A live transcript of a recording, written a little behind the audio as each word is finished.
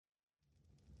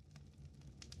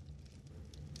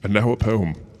And now a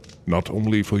poem, not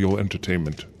only for your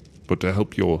entertainment, but to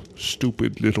help your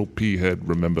stupid little pea head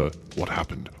remember what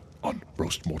happened on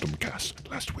Roast Mortem Cast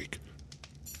last week.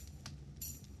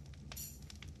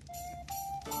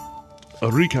 A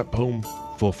recap poem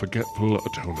for forgetful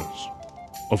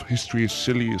atoners of history's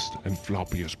silliest and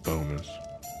floppiest boners.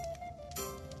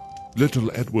 Little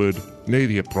Edward, nay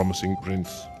the promising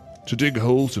prince, to dig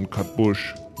holes and cut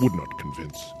bush would not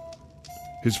convince.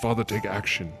 His father take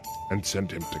action and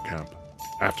sent him to camp.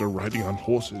 After riding on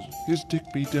horses, his dick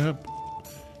be damp.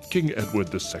 King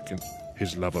Edward II,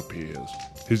 his love appears.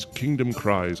 His kingdom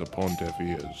cries upon deaf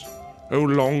ears. Oh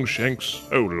Longshanks,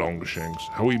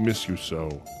 how we miss you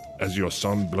so, as your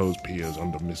son blows peers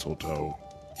under mistletoe.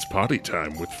 It's party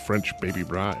time with French baby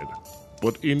bride,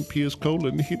 but in Pier's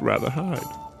colon he'd rather hide.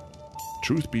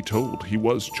 Truth be told, he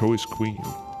was choice queen,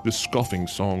 the scoffing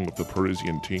song of the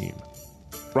Parisian teen.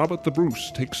 Robert the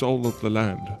Bruce takes all of the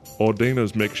land,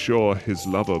 ordainers make sure his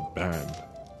lover banned.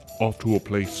 Off to a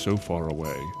place so far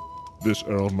away, this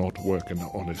earl not work an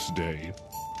honest day.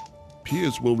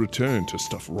 Piers will return to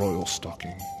stuff royal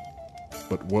stocking,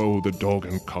 but woe the dog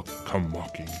and cock come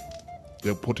mocking.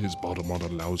 They'll put his bottom on a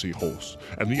lousy horse,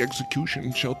 and the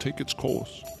execution shall take its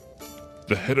course.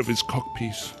 The head of his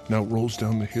cockpiece now rolls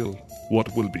down the hill.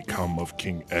 What will become of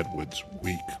King Edward's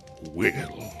weak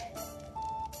will?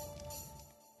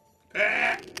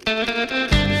 I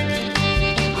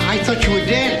thought you were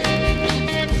dead.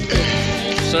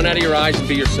 Sun out of your eyes and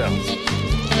be yourselves.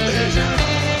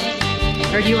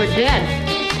 Heard you were dead.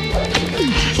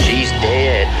 She's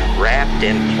dead, wrapped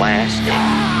in plastic.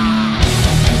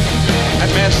 That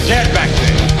man's dead back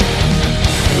there.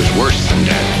 It was worse than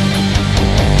dead.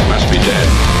 Must be dead.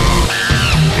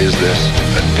 Is this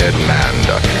a dead man,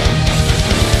 Doctor?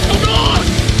 Hold on!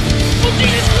 Oh,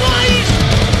 Jesus Christ!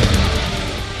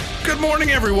 Good morning,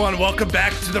 everyone. Welcome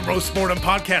back to the Roast Mortem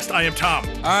Podcast. I am Tom.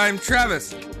 I'm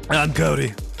Travis. I'm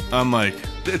Cody. I'm Mike.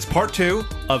 It's part 2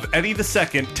 of Eddie the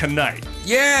Second tonight.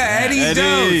 Yeah, Eddie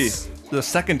Dose. The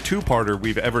second two-parter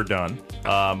we've ever done,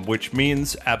 which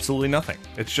means absolutely nothing.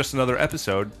 It's just another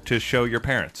episode to show your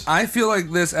parents. I feel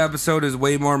like this episode is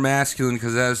way more masculine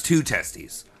because it has 2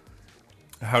 testes.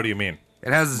 How do you mean?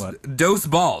 It has dose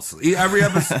balls. Every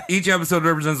episode, each episode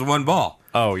represents 1 ball.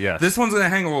 Oh, yes. This one's going to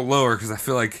hang a little lower because I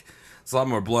feel like it's a lot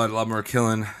more blood, a lot more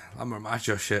killing, a lot more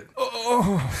macho shit.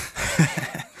 Got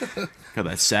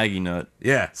that saggy nut.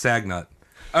 Yeah, sag nut.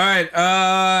 All right,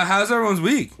 how's everyone's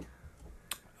week?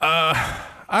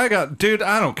 I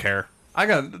don't care.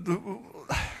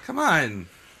 Come on.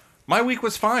 My week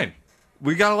was fine.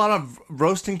 We got a lot of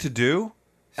roasting to do,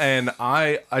 and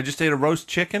I just ate a roast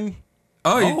chicken.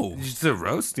 Oh, you just did a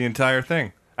roast? The entire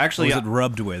thing. Actually, What was it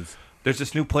rubbed with? there's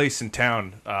this new place in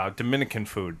town, Dominican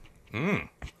food.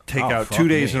 Take out fuck 2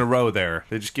 days me. in a row there.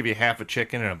 They just give you half a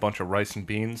chicken and a bunch of rice and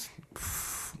beans.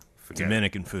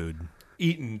 Dominican food.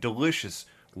 Eating delicious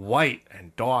white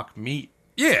and dark meat.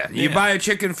 Yeah, you buy a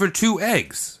chicken for 2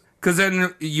 eggs. Because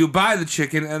then you buy the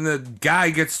chicken and the guy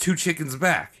gets 2 chickens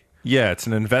back. Yeah, it's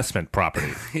an investment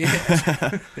property.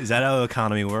 Is that how the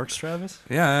economy works, Travis?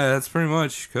 Yeah, that's pretty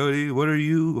much. Cody, what are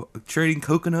you trading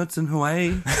coconuts in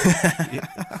Hawaii?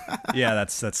 Yeah,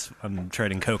 that's. I'm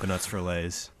trading coconuts for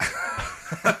Lays.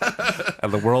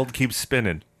 And the world keeps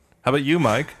spinning. How about you,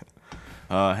 Mike?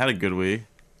 Had a good week.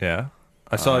 Yeah.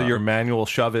 I saw your manual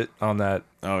shove it on that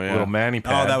little mani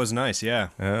pad. Oh, that was nice. Yeah.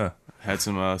 Yeah. Had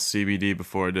some CBD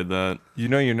before I did that. You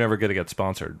know you're never going to get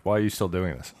sponsored. Why are you still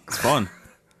doing this? It's fun.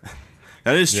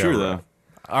 That is true, right. though.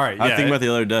 All right, I think about it the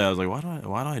other day. I was like, why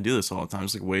do I do this all the time?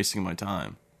 It's like wasting my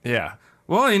time. Yeah.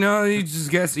 Well, you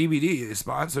just get CBD.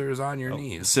 Sponsors on your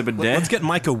knees. Sip a day. Let's get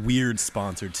Mike a weird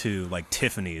sponsor too, like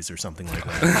Tiffany's or something like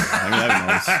that. I mean, that'd be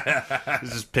nice.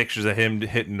 There's just pictures of him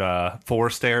hitting 4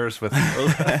 stairs with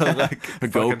like A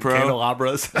GoPro.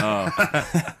 candelabras.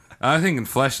 I'm thinking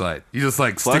Fleshlight. You just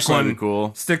like stick Fleshlight would one, be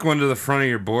cool. stick one to the front of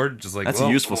your board. Just like That's a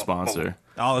useful sponsor.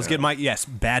 Oh, let's get Mike. Yes,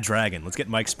 Bad Dragon. Let's get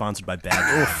Mike sponsored by Bad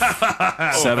Dragon.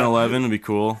 7-Eleven would be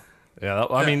cool. Yeah,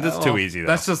 I mean, that's too easy, though.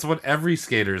 That's just what every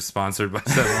skater is sponsored by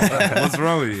 7-Eleven. What's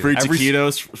wrong with you? Free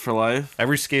taquitos for life.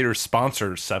 Every skater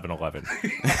sponsors 7-Eleven.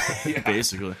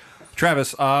 Basically.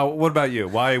 Travis, what about you?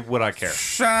 Why would I care?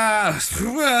 I'm just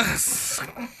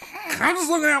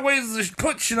looking at ways to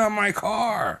put shit on my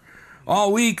car.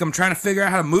 All week, I'm trying to figure out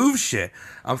how to move shit.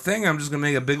 I'm thinking I'm just going to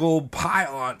make a big old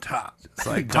pile on top. It's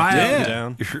like pile.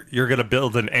 Down. You're going to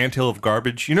build an anthill of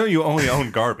garbage? You know you only own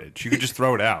garbage. You could just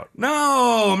throw it out.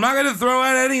 No, I'm not going to throw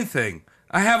out anything.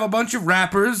 I have a bunch of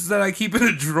wrappers that I keep in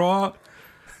a drawer.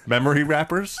 Memory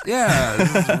wrappers? Yeah,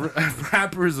 this is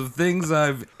wrappers of things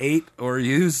I've ate or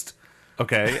used.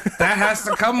 Okay. That has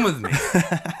to come with me.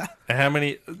 And how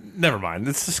many? Never mind.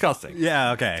 It's disgusting.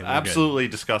 Yeah, okay. we're good. Absolutely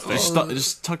disgusting.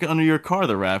 Just tuck it under your car,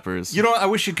 the wrappers. You know what? I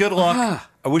wish you good luck.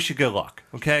 I wish you good luck.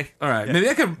 Okay. All right, maybe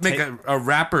I could make a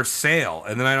wrapper sail,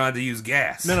 and then I don't have to use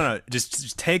gas. No.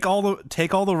 Just take all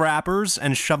the wrappers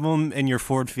and shove them in your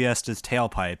Ford Fiesta's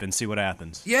tailpipe and see what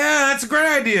happens. Yeah, that's a great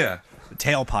idea. The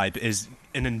tailpipe is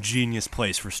an ingenious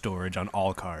place for storage on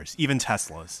all cars, even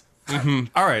Teslas.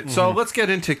 All right. So let's get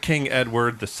into King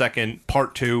Edward II,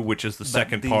 Part 2, which is the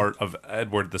second part of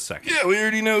Edward II. Yeah, we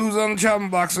already know who's on the chopping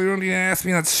block, so you don't need to ask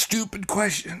me that stupid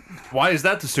question. Why is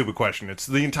that the stupid question? It's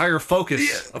the entire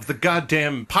focus of the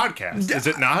goddamn podcast, is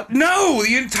it not? No,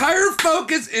 the entire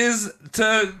focus is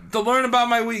to learn about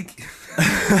my week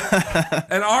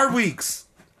and our weeks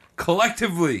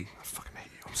collectively.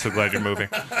 I'm so glad you're moving.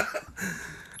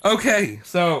 Okay,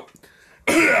 so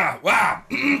wow.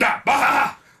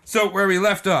 So where we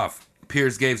left off,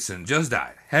 Piers Gaveston just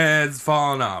died. Heads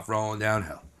falling off, rolling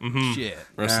downhill. Shit.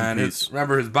 Rest in peace.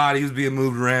 Remember his body was being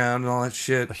moved around and all that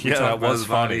shit. We Yeah, talked that about was his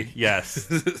funny. body. Yes.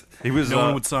 He was. No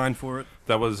one would sign for it.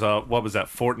 That was what was that?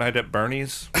 Fortnite at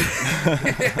Bernie's.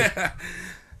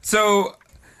 So,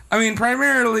 I mean,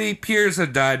 primarily Piers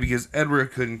had died because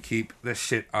Edward couldn't keep the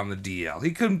shit on the DL.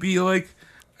 He couldn't be like,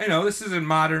 this is in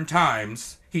modern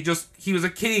times. He was a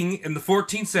king in the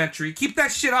 14th century. Keep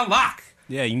that shit on lock.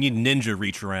 Yeah, you need ninja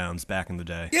reach arounds back in the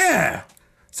day. Yeah.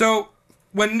 So,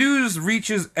 when news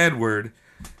reaches Edward,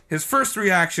 his first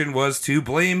reaction was to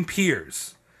blame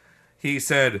Piers. He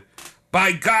said,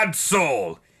 "By God's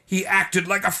soul, he acted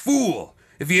like a fool.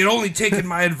 If he had only taken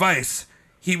my advice,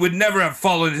 he would never have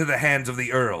fallen into the hands of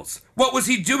the earls. What was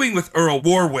he doing with Earl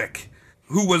Warwick,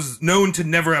 who was known to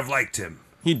never have liked him?"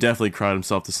 He definitely cried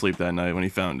himself to sleep that night when he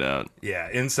found out. Yeah,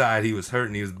 inside he was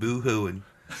hurting. He was boo-hooing.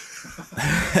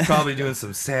 Probably doing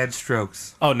some sad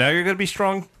strokes. Oh, now you're gonna be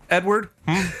strong, Edward?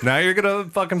 Now you're gonna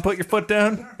fucking put your foot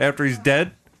down after he's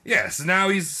dead? Yes, now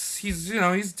he's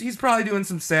probably doing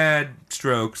some sad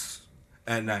strokes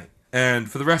at night. And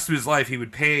for the rest of his life, he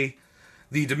would pay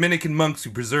the Dominican monks who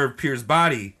preserved Piers'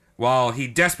 body while he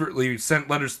desperately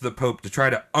sent letters to the Pope to try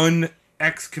to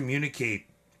excommunicate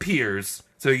Piers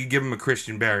so he could give him a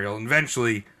Christian burial. And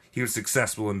eventually, he was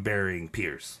successful in burying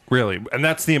Piers. Really? And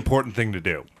that's the important thing to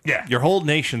do. Yeah. Your whole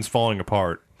nation's falling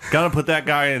apart. Gotta put that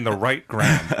guy in the right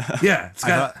ground. Yeah. It's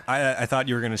got, I thought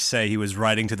you were going to say he was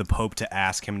writing to the Pope to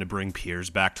ask him to bring Piers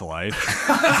back to life.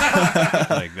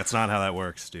 Like, that's not how that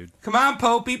works, dude. come on,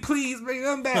 Popey, please bring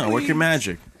him back. No, work your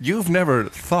magic. You've never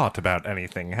thought about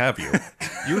anything, have you?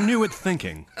 You knew it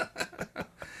thinking.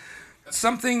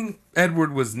 Something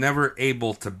Edward was never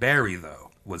able to bury,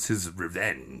 though, was his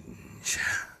revenge.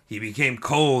 He became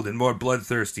cold and more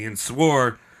bloodthirsty and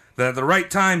swore that at the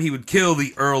right time he would kill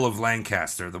the Earl of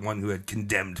Lancaster, the one who had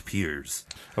condemned Piers.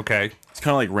 Okay. It's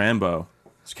kind of like Rambo.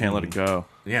 Just can't let it go.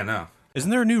 Yeah, no. Isn't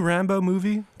there a new Rambo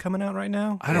movie coming out right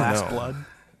now? I don't Last know. Blood?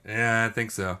 Yeah, I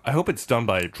think so. I hope it's done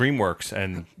by DreamWorks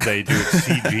and they do it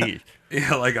CG.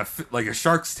 Yeah, like a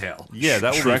shark's tail. Yeah,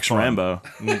 that would be Shrek's fun. Rambo.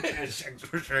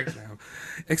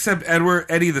 Except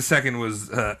Eddie II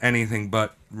was anything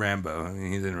but Rambo. I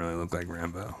mean, he didn't really look like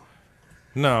Rambo.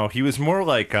 No, he was more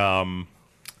like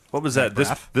what was that?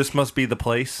 This must be the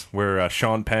place where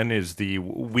Sean Penn is the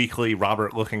weekly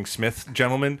Robert-looking Smith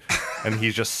gentleman, and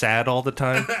he's just sad all the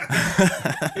time.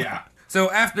 Yeah.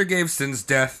 So after Gaveston's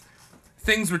death,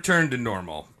 things returned to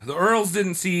normal. The Earls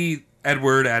didn't see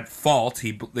Edward at fault.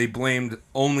 They blamed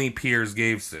only Piers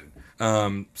Gaveston.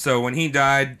 So when he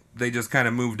died, they just kind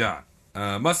of moved on.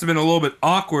 Must have been a little bit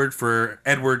awkward for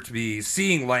Edward to be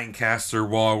seeing Lancaster,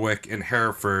 Warwick, and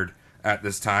Hereford at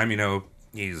this time.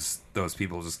 Those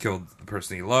people just killed the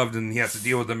person he loved, and he has to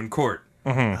deal with them in court.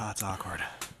 Oh, it's awkward.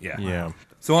 Yeah.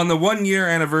 So on the 1-year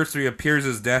anniversary of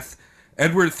Piers' death,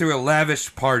 Edward threw a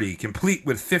lavish party, complete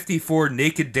with 54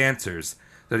 naked dancers,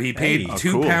 that he paid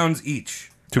 £2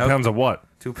 each. 2 pounds of what?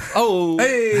 Oh!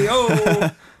 Hey!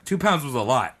 Oh! 2 pounds was a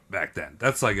lot back then.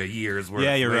 That's like a year's worth.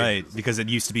 Yeah, you're of right. Because it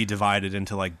used to be divided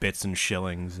into like bits and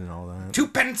shillings and all that. 2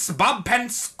 pence, bob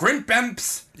pence,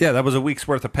 grimpence. Yeah, that was a week's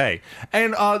worth of pay.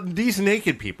 And these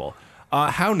naked people,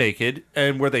 how naked?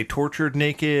 And were they tortured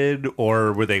naked?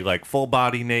 Or were they like full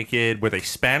body naked? Were they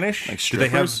Spanish? Like Did they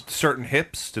have strippers? certain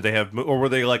hips? Did they have, or were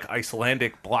they like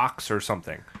Icelandic blocks or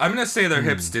something? I'm gonna say their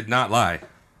hips did not lie.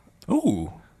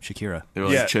 Ooh, Shakira. They were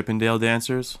like Yeah. Chippendale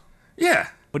dancers. Yeah.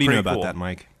 What do you know Pretty about cool. that,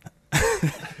 Mike?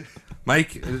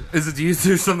 Mike, is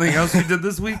there something else you did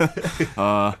this week?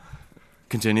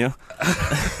 Continue. No,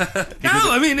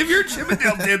 I mean, if you're a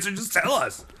Chippendale dancer, just tell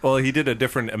us. Well, he did a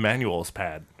different Emmanuel's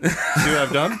pad. See what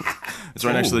I've done? It's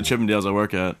right next to the Chippendales I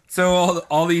work at. So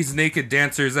all these naked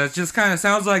dancers, that just kind of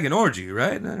sounds like an orgy,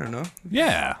 right? I don't know.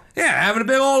 Yeah. Yeah, having a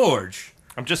big old orgy.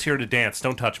 I'm just here to dance.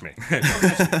 Don't touch me.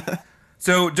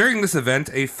 So during this event,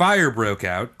 a fire broke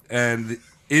out and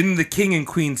in the king and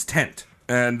queen's tent.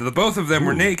 And the both of them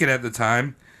were naked at the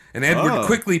time. And Edward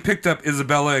quickly picked up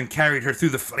Isabella and carried her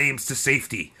through the flames to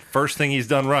safety. First thing he's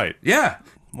done right. Yeah.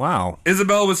 Wow.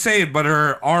 Isabella was saved, but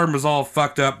her arm was all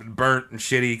fucked up and burnt and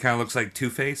shitty. Kind of looks like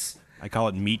Two-Face. I call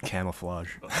it meat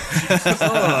camouflage.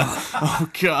 Oh,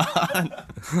 God.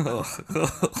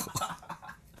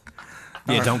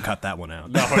 Yeah, don't cut that one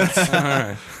out.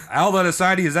 All that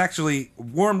aside, he has actually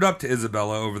warmed up to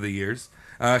Isabella over the years.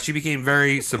 She became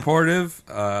very supportive,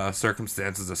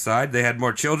 circumstances aside. They had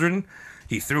more children.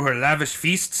 He threw her lavish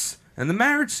feasts, and the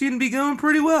marriage seemed to be going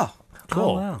pretty well. Cool.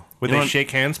 Oh, wow. Would they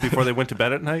shake hands before they went to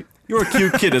bed at night? You're a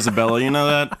cute kid, Isabella. You know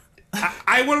that?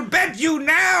 I will bet you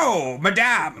now,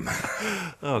 madame.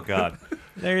 Oh, God.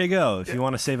 There you go. If you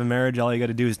want to save a marriage, all you got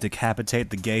to do is decapitate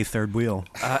the gay third wheel.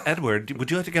 Edward,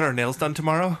 would you like to get our nails done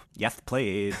tomorrow? Yes,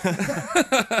 please.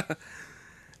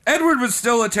 Edward was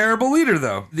still a terrible leader,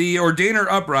 though. The Ordainer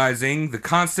uprising, the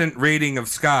constant raiding of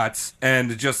Scots,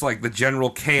 and just like the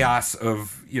general chaos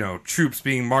of, troops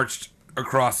being marched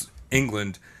across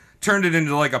England, turned it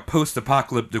into like a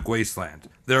post-apocalyptic wasteland.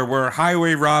 There were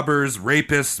highway robbers,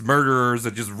 rapists, murderers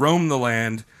that just roamed the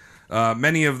land.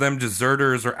 Many of them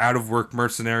deserters or out-of-work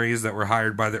mercenaries that were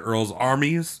hired by the Earl's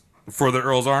armies.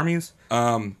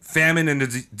 Famine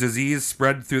and disease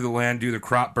spread through the land due to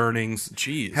crop burnings,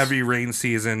 heavy rain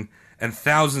season, and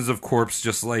thousands of corpses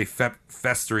just lay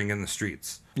festering in the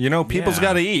streets. People's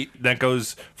got to eat. That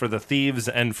goes for the thieves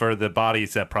and for the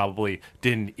bodies that probably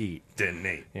didn't eat.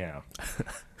 Yeah.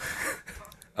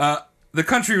 The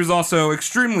country was also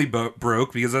extremely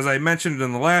broke because, as I mentioned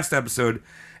in the last episode,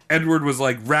 Edward was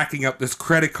like racking up this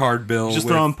credit card bill. Just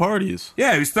throwing parties.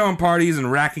 Yeah, he was throwing parties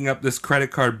and racking up this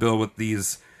credit card bill with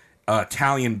these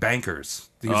Italian bankers.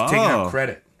 He was taking out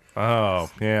credit.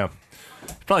 Oh, yeah.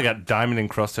 He's probably got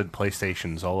diamond-encrusted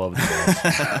PlayStations all over the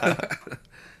place.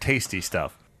 Tasty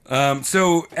stuff.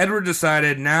 So Edward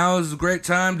decided now is a great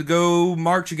time to go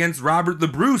march against Robert the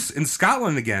Bruce in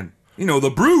Scotland again.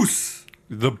 The Bruce.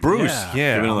 The Bruce,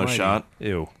 yeah. Give it another shot.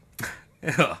 Ew.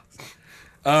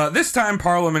 This time,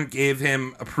 Parliament gave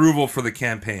him approval for the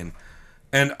campaign.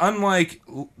 And unlike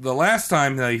the last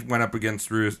time they went up against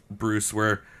Bruce,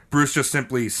 where Bruce just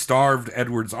simply starved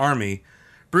Edward's army,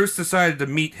 Bruce decided to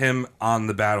meet him on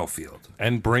the battlefield.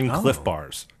 And bring Cliff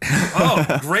Bars. Oh,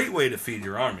 great way to feed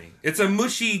your army. It's a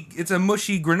mushy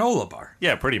granola bar.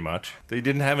 Yeah, pretty much. They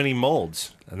didn't have any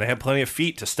molds, and they had plenty of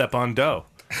feet to step on dough.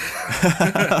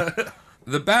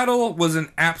 The battle was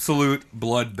an absolute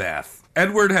bloodbath.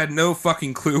 Edward had no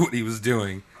fucking clue what he was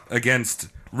doing against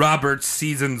Robert's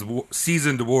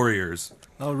seasoned warriors.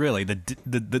 Oh, really?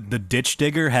 The ditch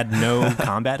digger had no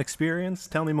combat experience?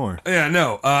 Tell me more. Yeah,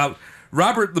 no.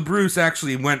 Robert the Bruce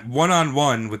actually went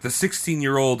one-on-one with the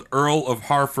 16-year-old Earl of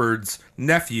Hertford's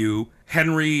nephew,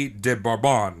 Henry de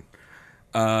Bourbon.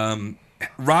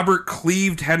 Robert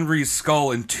cleaved Henry's skull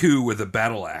in two with a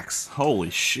battle axe. Holy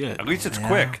shit. At least it's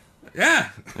quick. Yeah.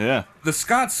 Yeah. The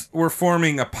Scots were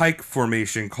forming a pike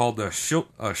formation called a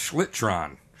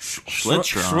schlittron.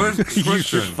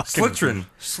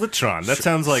 Slitron. That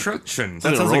sounds like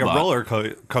a roller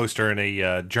coaster in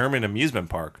a German amusement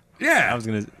park. Yeah. I was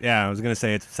gonna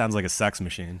say it sounds like a sex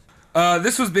machine.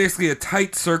 This was basically a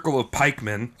tight circle of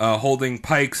pikemen holding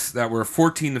pikes that were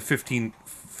 14 to 15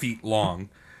 feet long,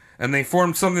 and they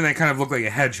formed something that kind of looked like a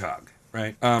hedgehog.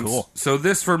 Right. Cool. So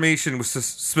this formation was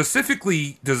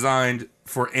specifically designed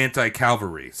for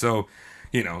anti-cavalry. So,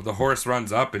 the horse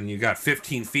runs up and you got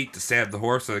 15 feet to stab the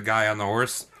horse, or the guy on the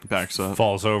horse backs up,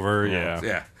 falls over.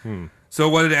 Yeah. So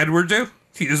what did Edward do?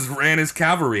 He just ran his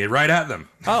cavalry right at them.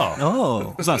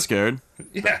 Oh. He's not scared.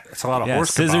 Yeah. It's a lot of Yeah,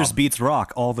 horse scissors kebab. beats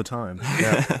rock all the time.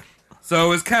 Yeah.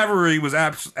 So his cavalry was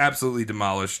absolutely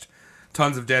demolished.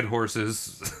 Tons of dead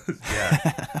horses.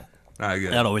 Yeah. Not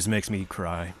good. That always makes me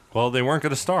cry. Well, they weren't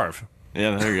going to starve.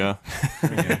 Yeah, there you go.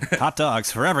 Hot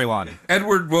dogs for everyone.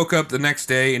 Edward woke up the next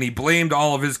day and he blamed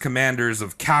all of his commanders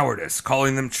of cowardice,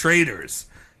 calling them traitors.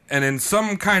 And in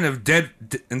some kind of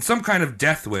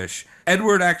death wish,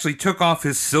 Edward actually took off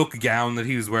his silk gown that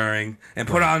he was wearing and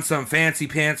put on some fancy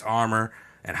pants armor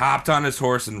and hopped on his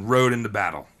horse and rode into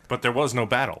battle. But there was no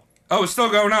battle. Oh, it's still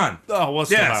going on. Oh, what's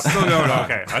Yeah, it's still going on.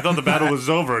 Okay, I thought the battle was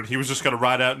over and he was just going to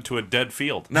ride out into a dead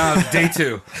field. No, it's day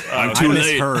 2. I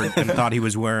misheard and thought he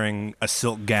was wearing a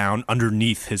silk gown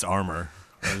underneath his armor.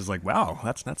 I was like, wow,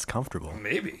 that's comfortable.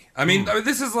 Maybe. I mean,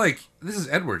 this is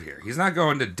Edward here. He's not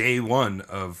going to day one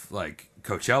of like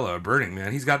Coachella or Burning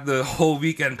Man. He's got the whole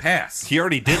weekend pass. He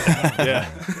already did that.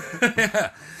 Yeah.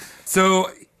 Yeah. So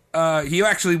he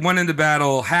actually went into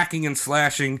battle hacking and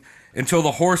slashing until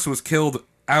the horse was killed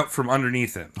out from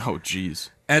underneath him. Oh, jeez.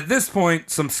 At this point,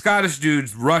 some Scottish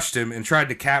dudes rushed him and tried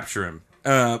to capture him.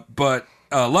 But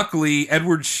luckily,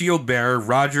 Edward's shield bearer,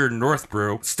 Roger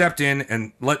Northbrough, stepped in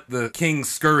and let the king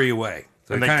scurry away.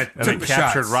 So And they kind of took the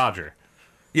captured shots. Roger.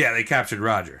 Yeah, they captured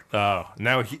Roger. Oh,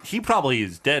 now he probably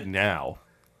is dead now.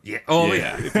 Yeah. Oh,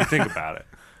 yeah. If you think about it.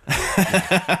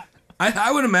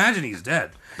 I would imagine he's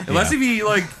dead. Unless if he,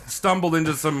 like, stumbled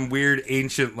into some weird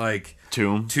ancient, like,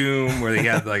 Tomb. where he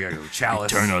had, like, a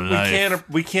chalice. Eternal life.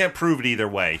 We can't prove it either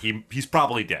way. He's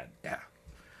probably dead. Yeah.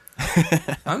 I'm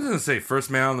just going to say first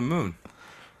man on the moon.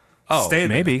 Oh, Stay there.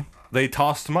 Maybe. They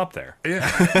tossed him up there. Yeah.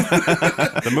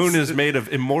 The moon is made of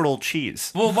immortal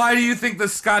cheese. Well, why do you think the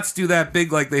Scots do that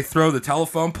big, like, they throw the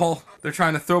telephone pole? They're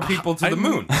trying to throw people to the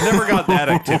moon. Never got that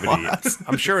activity.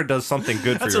 I'm sure it does something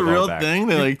good for That's your a real low back. thing.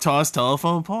 They like toss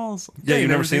telephone poles. Yeah, you you've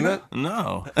never never seen that?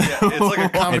 No. Yeah, it's like a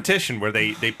competition where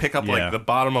they pick up Yeah. like the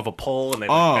bottom of a pole and they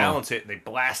Oh. balance it and they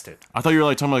blast it. I thought you were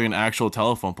like talking about like an actual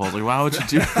telephone pole. I was like, why would you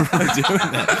doing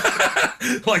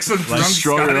that? Like some drunk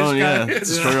Destroy your Scottish own, guy. yeah.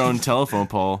 Destroy your own telephone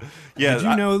pole. Yeah, Did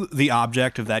you know the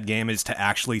object of that game is to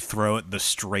actually throw it the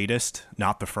straightest,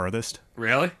 not the furthest?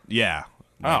 Really? Yeah.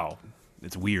 Oh,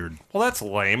 It's weird. well, that's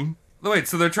lame. Wait,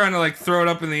 so they're trying to, like, throw it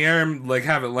up in the air and, like,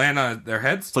 have it land on their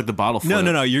heads? It's like the bottle flip.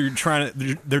 No.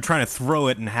 They're trying to throw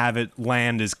it and have it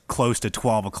land as close to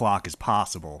 12 o'clock as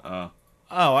possible.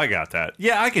 Oh, I got that.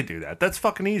 Yeah, I could do that. That's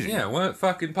fucking easy. Yeah, what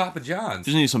fucking Papa John's?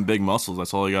 You just need some big muscles.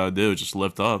 That's all you gotta do. Just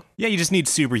lift up. Yeah, you just need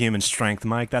superhuman strength,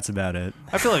 Mike. That's about it.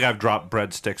 I feel like I've dropped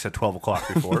breadsticks at 12 o'clock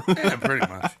before. Yeah, pretty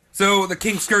much. So the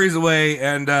king scurries away,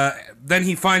 and then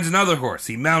he finds another horse.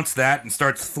 He mounts that and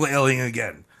starts flailing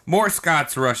again. More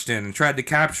Scots rushed in and tried to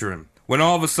capture him, when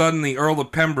all of a sudden the Earl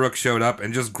of Pembroke showed up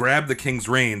and just grabbed the king's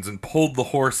reins and pulled the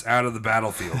horse out of the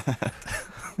battlefield.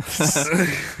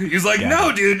 He's like,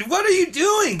 no, dude, what are you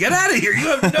doing? Get out of here. You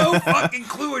have no fucking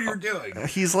clue what you're doing.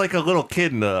 He's like a little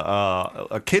kid in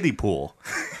a kiddie pool.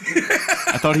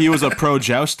 I thought he was a pro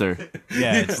jouster.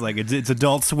 Yeah, it's like it's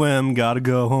Adult Swim. Gotta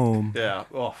go home. Yeah.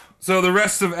 Oh. So the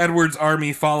rest of Edward's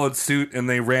army followed suit and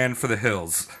they ran for the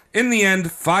hills. In the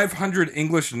end, 500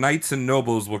 English knights and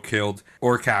nobles were killed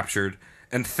or captured,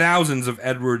 and thousands of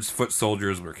Edward's foot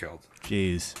soldiers were killed.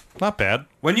 Jeez. Not bad.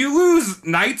 When you lose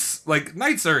knights, like,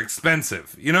 knights are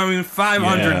expensive. You know what I mean?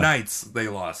 500 Yeah. knights they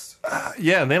lost.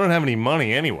 Yeah, and they don't have any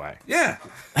money anyway. Yeah.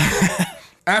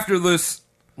 After this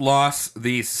loss,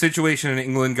 the situation in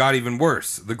England got even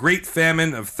worse. The Great Famine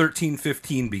of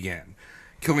 1315 began,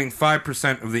 killing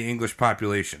 5% of the English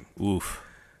population. Oof.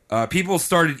 People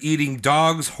started eating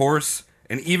dogs, horse,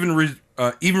 and even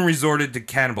resorted to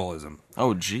cannibalism.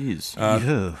 Oh, jeez.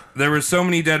 Yeah. There were so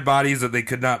many dead bodies that they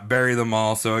could not bury them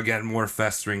all, so again, more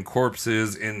festering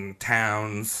corpses in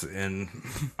towns and...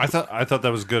 I thought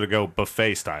that was good to go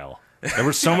buffet style. There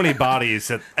were so many bodies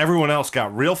that everyone else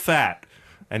got real fat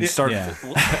and started.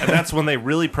 Yeah. And that's when they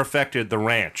really perfected the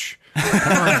ranch.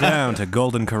 Come on down to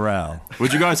Golden Corral.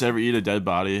 Would you guys ever eat a dead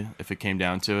body if it came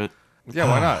down to it? Yeah,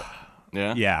 why not?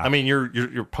 Yeah. Yeah. I mean,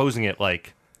 you're posing it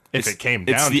like if it came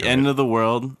down. It's the to end it. of the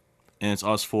world, and it's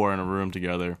us four in a room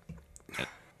together.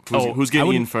 Oh, Who's I getting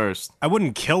wouldn't- eaten first? I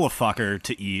wouldn't kill a fucker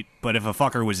to eat, but if a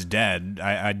fucker was dead,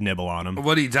 I'd nibble on him.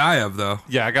 What'd he die of, though?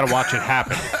 Yeah, I gotta watch it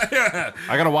happen.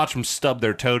 I gotta watch them stub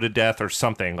their toe to death or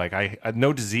something. Like I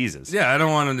no diseases. Yeah, I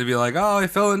don't want him to be like, oh, I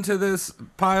fell into this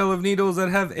pile of needles that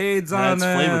have AIDS on Adds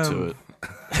them. flavor to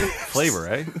it. Flavor,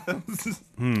 eh?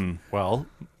 Well,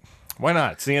 why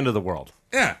not? It's the end of the world.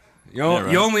 Yeah. You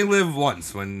right. you only live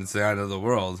once when it's the end of the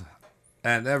world,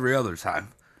 and every other time.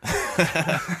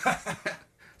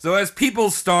 So as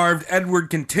people starved, Edward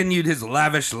continued his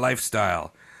lavish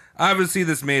lifestyle. Obviously,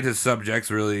 this made his subjects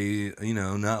really,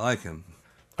 not like him.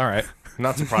 All right,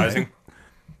 not surprising.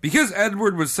 Because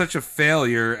Edward was such a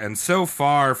failure and so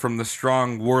far from the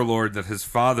strong warlord that his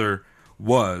father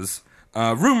was,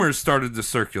 rumors started to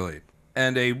circulate.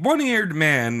 And a one-eared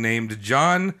man named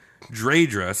John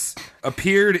Dradras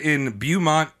appeared in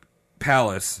Beaumont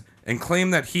Palace and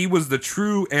claimed that he was the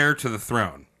true heir to the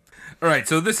throne. All right,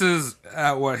 so this is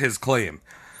what his claim.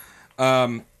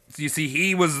 So you see,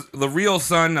 he was the real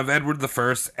son of Edward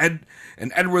I,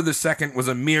 and Edward II was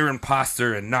a mere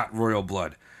imposter and not royal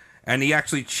blood. And he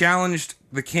actually challenged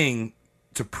the king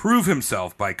to prove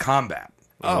himself by combat.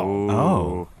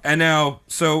 Oh. And now,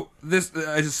 so this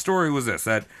his story was this,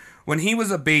 that when he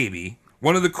was a baby,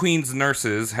 one of the queen's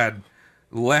nurses had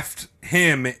left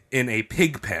him in a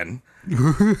pig pen,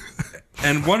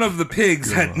 and one of the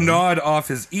pigs had gnawed off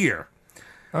his ear.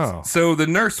 Oh. So the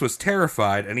nurse was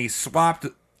terrified, and he swapped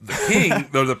the king,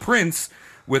 or the prince,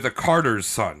 with a carter's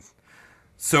son.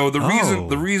 So the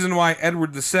reason why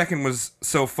Edward II was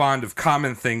so fond of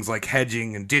common things like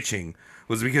hedging and ditching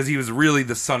was because he was really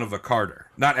the son of a Carter,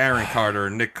 not Aaron Carter or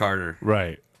Nick Carter.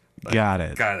 Right. Got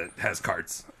it. Guy that has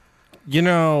carts. You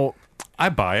know, I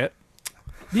buy it.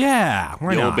 Yeah.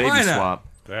 Why The old not? baby Why not? swap.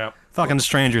 Yeah. Fucking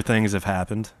stranger things have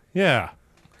happened. Yeah.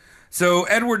 So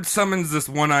Edward summons this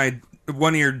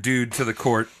one-eared dude to the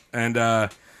court, and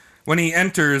when he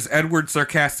enters, Edward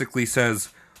sarcastically says,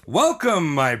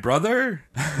 "Welcome, my brother."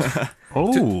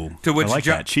 Oh, to which I like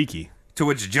Jo- that. Cheeky. To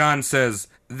which John says,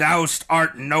 "Thou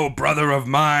art no brother of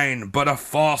mine, but a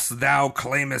false thou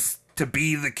claimest to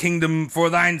be the kingdom for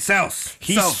thyself."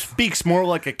 He speaks more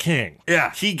like a king.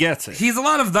 Yeah. He gets it. He's a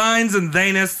lot of thines and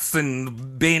thanists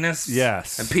and banus.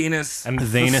 Yes. And penis. And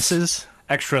Vanuses?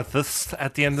 extra thist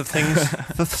at the end of things.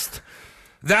 Thist.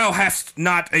 Thou hast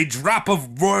not a drop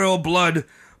of royal blood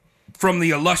from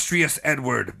the illustrious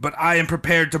Edward, but I am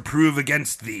prepared to prove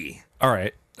against thee. All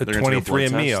right. The They're gonna take a blood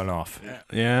 23andMe test? on off.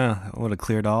 Yeah, I would have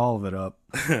cleared all of it up.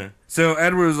 So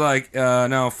Edward was like,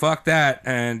 "No, fuck that,"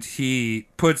 and he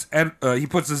puts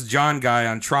this John guy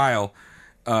on trial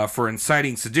for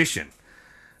inciting sedition.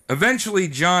 Eventually,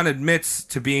 John admits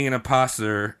to being an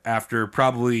imposter after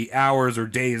probably hours or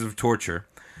days of torture.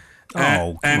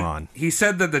 Oh, come on. He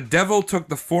said that the devil took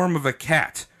the form of a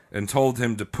cat and told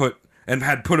him to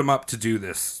had put him up to do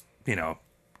this,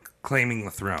 claiming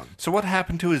the throne. So what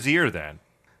happened to his ear then?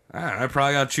 I don't know, I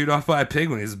probably got chewed off by a pig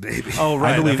when he was a baby. Oh,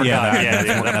 right. I believe, forgot.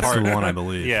 that's part. the one I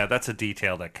believe. Yeah, that's a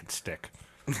detail that can stick.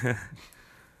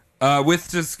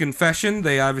 With his confession,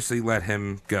 they obviously let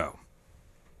him go.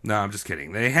 No, I'm just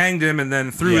kidding. They hanged him and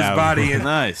then threw his body in.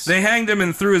 Nice. They hanged him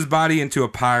and threw his body into a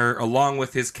pyre along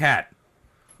with his cat.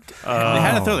 They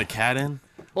had to throw the cat in.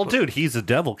 Well, dude, he's a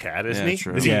devil cat, isn't Yeah, he?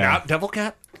 true. Is he Yeah. not devil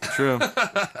cat? True.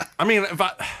 I mean,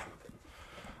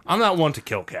 I'm not one to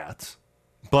kill cats,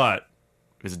 but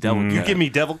It's a devil you cat. give me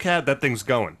devil cat, that thing's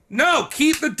going. No,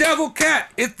 keep the devil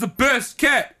cat. It's the best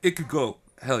cat. It could go.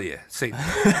 Hell yeah, Satan.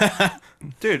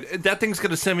 Dude, that thing's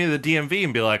gonna send me to the DMV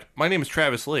and be like, "My name is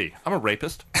Travis Lee. I'm a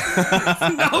rapist."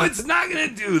 No, it's not gonna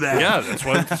do that. Yeah, that's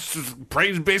what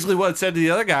basically what it said to the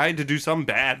other guy to do something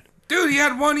bad. Dude, he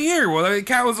had one ear. Well, the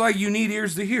cat was like, "You need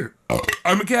ears to hear."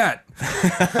 I'm a cat.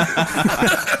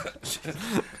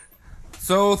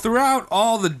 So throughout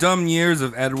all the dumb years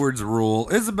of Edward's rule,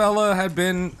 Isabella had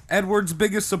been Edward's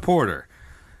biggest supporter,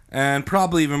 and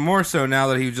probably even more so now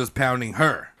that he was just pounding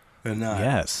her and not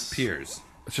Yes. Piers.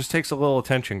 It just takes a little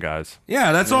attention, guys.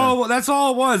 Yeah, that's all. That's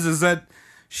all it was. Is that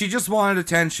she just wanted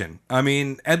attention. I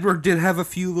mean, Edward did have a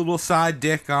few little side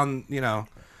dick on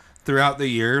throughout the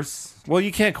years. Well,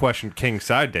 you can't question King's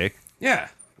side dick. Yeah,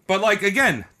 but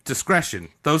again, discretion.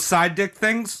 Those side dick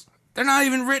things, they're not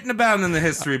even written about in the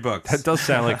history books. That does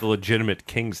sound like a legitimate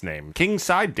king's name. King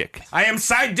Side Dick. I am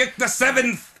Side Dick the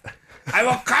Seventh. I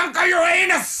will conquer your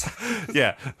anus.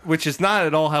 Yeah, which is not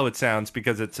at all how it sounds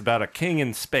because it's about a king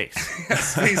in space.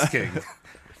 Space King.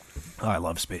 Oh, I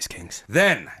love Space Kings.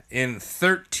 Then, in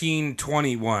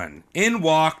 1321, in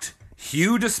walked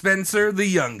Hugh Despenser the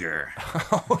Younger.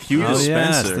 Hugh Oh, yes,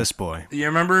 Spencer. this boy. You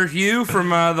remember Hugh from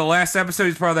the last episode?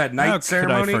 He's part of that night How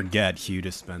ceremony. could I forget Hugh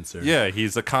Dispenser? Yeah,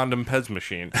 he's a condom pez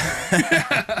machine.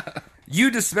 Hugh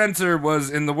Despenser was,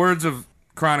 in the words of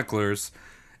chroniclers,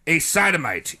 a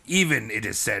sodomite, even, it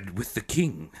is said, with the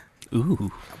king.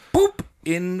 Ooh. Boop!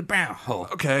 In the brow hole.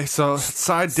 Okay, so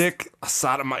side dick,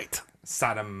 sodomite.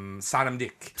 Sodom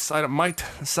dick. Sodomite,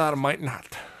 sodomite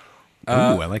not.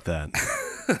 Ooh, I like that.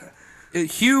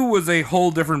 Hugh was a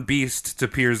whole different beast to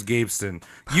Piers Gaveston.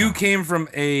 Hugh came from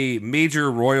a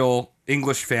major royal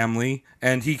English family,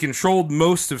 and he controlled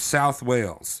most of South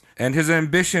Wales. And his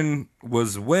ambition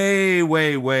was way,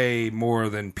 way, way more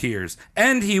than Piers.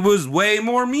 And he was way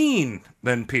more mean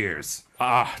than Piers.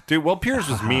 Dude, well, Piers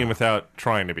was mean without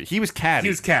trying to be. He was catty. He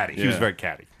was catty. He was very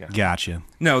catty. Yeah. Gotcha.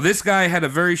 No, this guy had a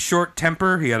very short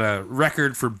temper. He had a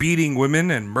record for beating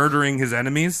women and murdering his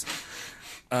enemies.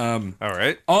 All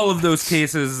right. All of those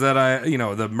cases that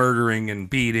the murdering and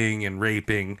beating and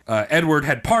raping, Edward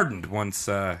had pardoned once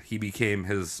he became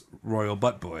his royal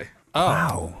butt boy. Oh.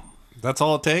 Wow. That's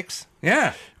all it takes?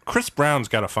 Yeah. Chris Brown's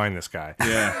got to find this guy.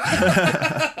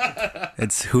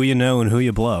 It's who you know and who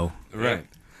you blow. Right.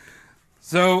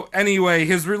 So, anyway,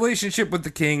 his relationship with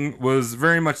the king was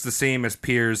very much the same as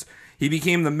Piers. He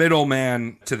became the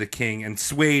middleman to the king and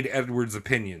swayed Edward's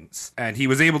opinions. And he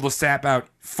was able to sap out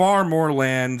far more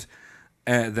land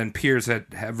than Piers had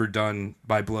ever done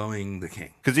by blowing the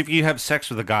king. Because if you have sex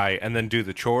with a guy and then do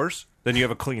the chores, then you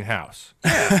have a clean house.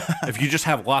 If you just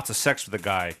have lots of sex with a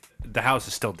guy, the house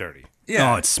is still dirty.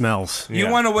 Yeah. Oh, it smells. You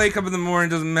want to wake up in the morning,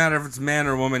 doesn't matter if it's man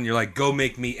or woman, you're like, go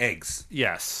make me eggs.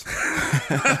 Yes.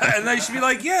 And they should be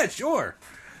like, yeah, sure.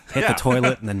 Hit the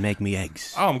toilet and then make me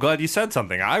eggs. Oh, I'm glad you said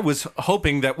something. I was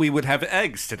hoping that we would have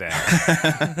eggs today.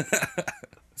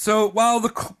 So while the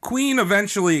queen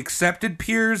eventually accepted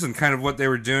Piers and kind of what they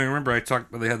were doing, remember I talked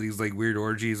about they had these like weird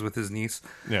orgies with his niece?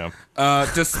 Yeah.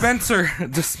 Dispenser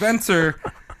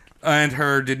and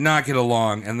her did not get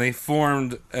along, and they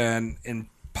formed an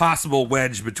impossible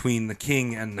wedge between the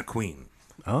king and the queen.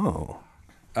 Oh.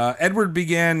 Edward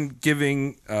began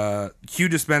giving Hugh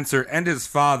Despenser and his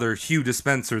father, Hugh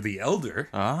Despenser the Elder.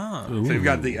 So you've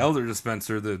got the Elder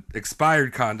Despenser, the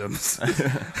expired condoms,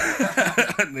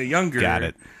 and the younger. Got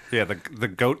it. Yeah, the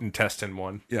goat intestine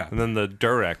one. Yeah. And then the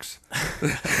Durex.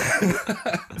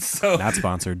 So Not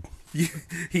sponsored.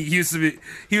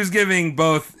 he was giving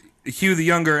both Hugh the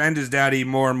Younger and his daddy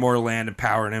more and more land and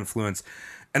power and influence.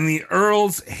 And the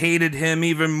earls hated him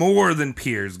even more than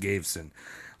Piers Gaveston.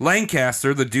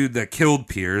 Lancaster, the dude that killed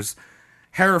Piers,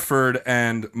 Hereford,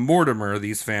 and Mortimer,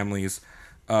 these families,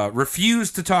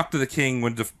 refused to talk to the king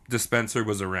when Despenser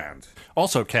was around.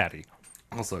 Also catty.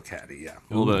 Also catty, yeah.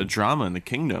 A little bit of drama in the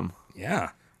kingdom.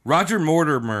 Yeah. Roger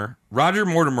Mortimer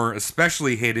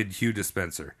especially hated Hugh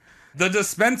Despenser. The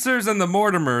Despensers and the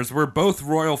Mortimers were both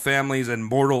royal families and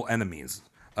mortal enemies.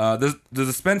 The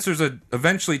Despensers had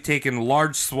eventually taken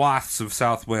large swaths of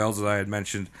South Wales, as I had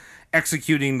mentioned,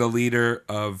 executing the leader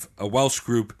of a Welsh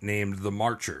group named the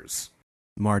Marchers.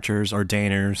 Marchers,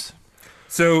 Ordainers.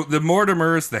 So the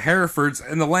Mortimers, the Herefords,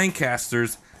 and the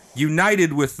Lancasters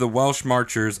united with the Welsh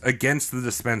Marchers against the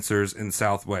Despensers in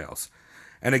South Wales.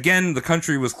 And again, the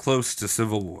country was close to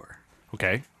civil war.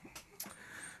 Okay.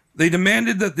 They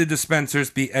demanded that the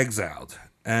Despensers be exiled,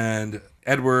 and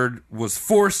Edward was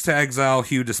forced to exile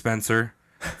Hugh Despenser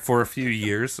for a few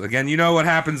years. Again, you know what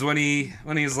happens when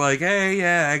he's like, hey,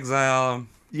 yeah, exile.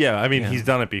 Yeah, I mean, he's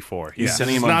done it before. He's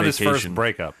sending It's him on not his first vacation.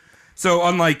 breakup. So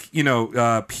unlike,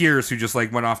 Piers, who just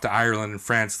like went off to Ireland and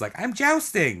France, like, I'm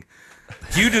jousting.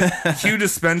 Hugh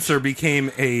Despenser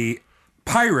became a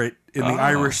pirate in the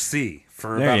Irish Sea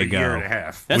for There about you a year go. and a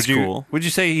half. That's cool. Would you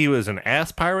say he was an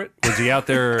ass pirate? Was he out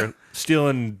there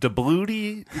stealing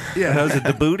doubloony? Yeah. That was it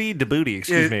Debooty,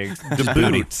 excuse me.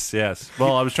 Deboots, yes.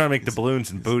 Well, I was trying to make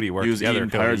doubloons and booty work He was together. eating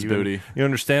Cody. pirate's booty. You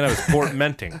understand? I was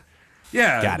portmenting.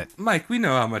 Yeah. Got it. Mike, we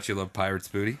know how much you love pirates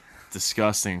booty.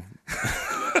 Disgusting.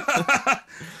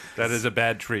 That is a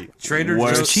bad treat. Trader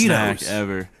Worst Joe's. snack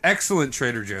ever. Excellent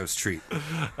Trader Joe's treat.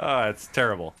 It's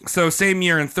terrible. So same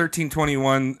year in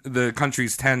 1321, the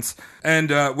country's tense. And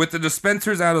with the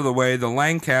Despensers out of the way, the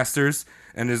Lancasters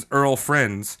and his Earl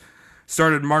friends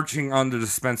started marching on the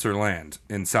Despenser land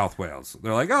in South Wales.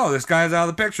 They're like, oh, this guy's out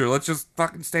of the picture. Let's just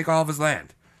fucking stake all of his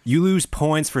land. You lose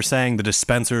points for saying the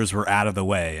dispensers were out of the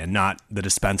way and not the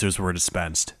dispensers were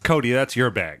dispensed. Cody, that's your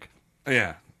bag.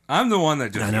 Yeah. I'm the one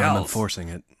that just I know, yells. I'm enforcing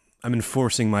it. I'm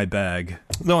enforcing my bag.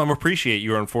 No, I appreciate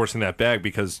you enforcing that bag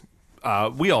because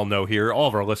we all know here, all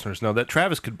of our listeners know that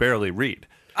Travis could barely read.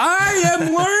 I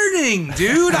am learning,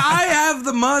 dude. I have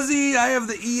the Muzzy. I have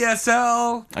the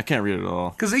ESL. I can't read it at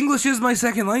all. Because English is my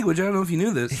second language. I don't know if you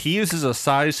knew this. He uses a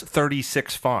size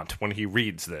 36 font when he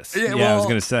reads this. Yeah, I was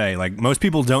going to say, like, most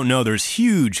people don't know there's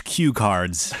huge cue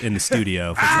cards in the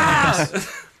studio for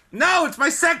Travis. No, it's my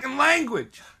second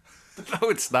language. No,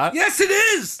 it's not. Yes, it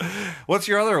is. What's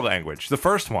your other language? The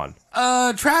first one.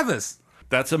 Travis.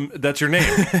 That's your name.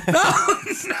 No,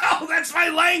 that's my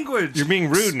language. You're being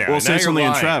rude now. Well, Now say you're something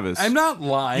in lying. Travis. I'm not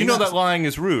lying. You know that lying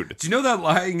is rude. Do you know that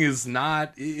lying is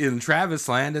not in Travis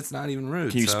land? It's not even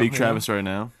rude. Can you speak Travis right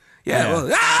now? Yeah. Yeah. Well,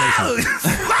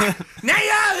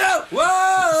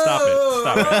 whoa! Stop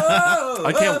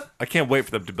it. I can't wait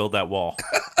for them to build that wall.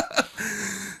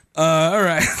 All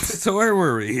right. So where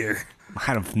were we here? I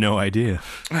have no idea.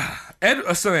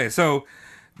 So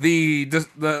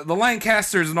the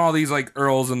Lancasters and all these like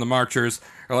earls and the Marchers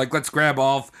are like, let's grab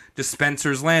all of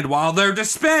Despenser's land while they're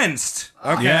dispensed.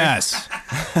 Okay. Yes.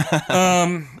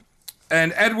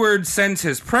 And Edward sends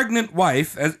his pregnant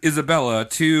wife, Isabella,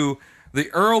 to the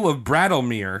Earl of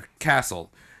Bradlemere Castle.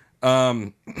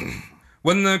 When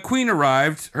the Queen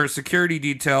arrived, her security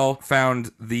detail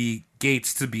found the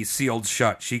gates to be sealed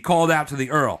shut. She called out to the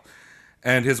Earl,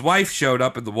 and his wife showed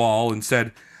up at the wall and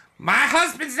said, "My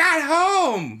husband's not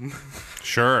home."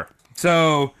 Sure.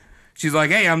 So she's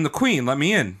like, "Hey, I'm the Queen. Let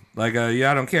me in." Like,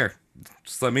 yeah, I don't care.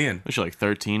 Just let me in. Is she like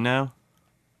 13 now?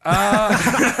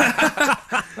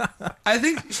 I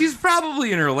think she's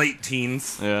probably in her late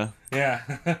teens. Yeah. Yeah.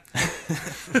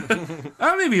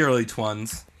 Maybe early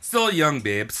twins. Still young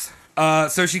babes.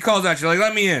 So she calls out, she's like,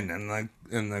 let me in. And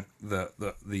the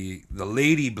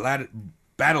lady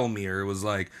Battlemere was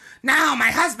like, no,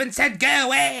 my husband said go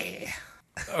away.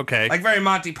 Okay. Like very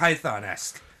Monty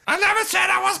Python-esque. I never said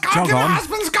I was going to. My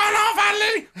husband's gone off on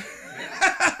me.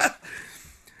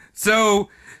 So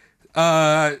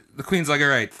the queen's like, all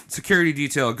right, security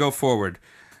detail, go forward.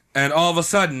 And all of a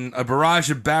sudden, a barrage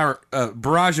of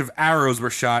arrows were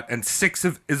shot, and 6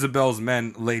 of Isabel's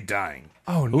men lay dying.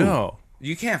 Oh, no.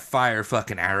 You can't fire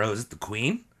fucking arrows at the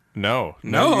queen. No.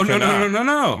 No.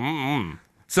 Mm-mm.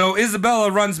 So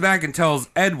Isabella runs back and tells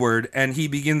Edward, and he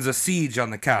begins a siege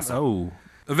on the castle. Oh.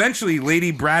 Eventually,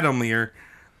 Lady Bradomir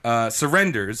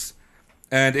surrenders,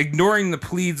 and ignoring the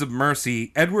pleas of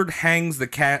mercy, Edward hangs the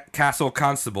castle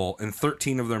constable and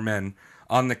 13 of their men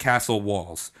on the castle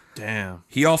walls. Damn.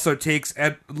 He also takes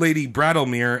Lady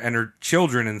Bradomir and her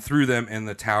children and threw them in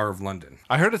the Tower of London.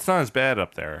 I heard it's not as bad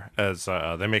up there as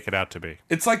they make it out to be.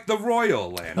 It's like the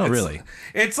royal land. Oh, really?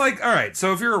 It's like, all right,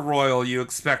 so if you're a royal, you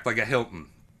expect like a Hilton.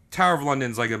 Tower of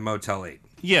London's like a Motel 8.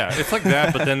 Yeah, it's like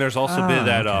that, but then there's also been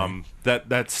that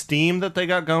that steam that they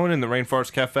got going in the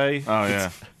Rainforest Cafe. Oh,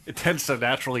 yeah. It tends to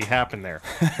naturally happen there.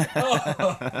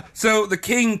 So the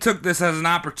king took this as an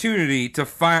opportunity to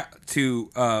fight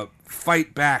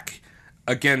back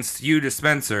against Hugh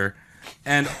Despenser,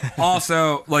 and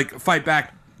also like fight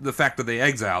back the fact that they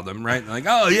exiled him, right? Like,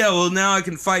 oh yeah, well now I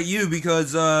can fight you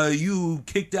because you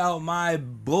kicked out my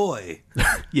boy.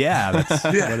 Yeah, that's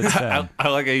what it said. I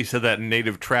like how you said that in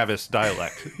native Travis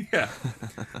dialect. Yeah.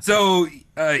 So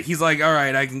he's like, all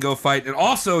right, I can go fight, and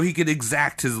also he could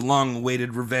exact his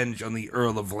long-awaited revenge on the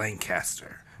Earl of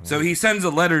Lancaster. So he sends a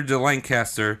letter to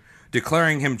Lancaster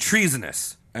declaring him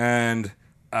treasonous, and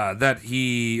that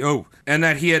he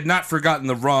had not forgotten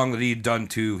the wrong that he'd done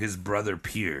to his brother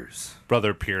Piers.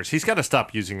 Brother Piers. He's got to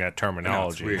stop using that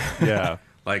terminology. weird. Yeah.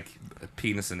 Like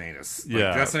penis and anus. Like,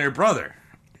 Yeah. that's not your brother.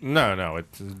 No, it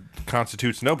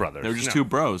constitutes no brothers. They were just two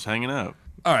bros hanging out.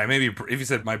 All right, maybe if you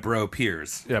said my bro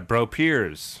Piers, Yeah, bro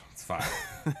Piers. it's fine.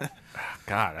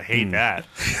 God, I hate that.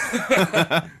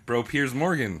 Bro Piers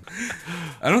Morgan.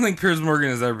 I don't think Piers Morgan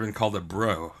has ever been called a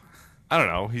bro. I don't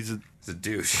know. He's a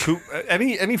douche.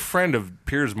 Any friend of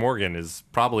Piers Morgan is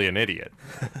probably an idiot.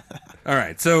 All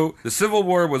right, so the Civil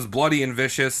War was bloody and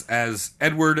vicious as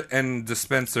Edward and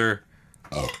Despenser.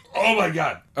 Oh my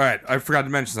God! All right, I forgot to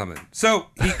mention something. So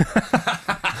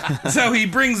he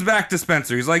brings back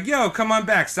Despenser. He's like, "Yo, come on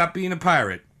back. Stop being a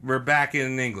pirate. We're back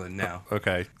in England now."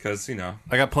 Okay. Because I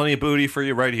got plenty of booty for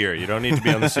you right here. You don't need to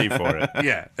be on the sea for it.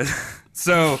 Yeah.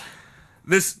 So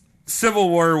this Civil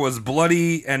War was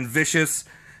bloody and vicious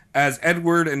as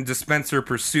Edward and Despenser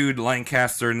pursued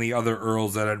Lancaster and the other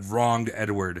earls that had wronged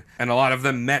Edward, and a lot of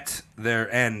them met their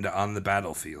end on the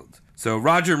battlefield. So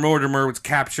Roger Mortimer was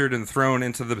captured and thrown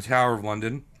into the Tower of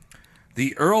London.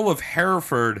 The Earl of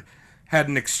Hereford had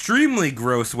an extremely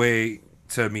gross way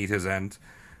to meet his end.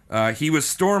 He was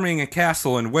storming a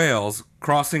castle in Wales,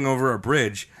 crossing over a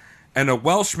bridge, and a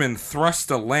Welshman thrust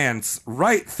a lance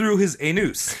right through his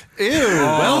anus. Ew,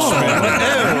 Welshman.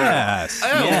 Yes.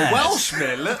 Yes.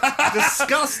 Welshman.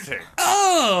 Disgusting.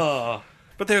 Oh!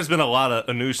 But there's been a lot of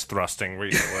anus thrusting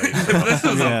recently. This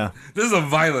is a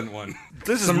violent one.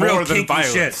 This is some more real than kinky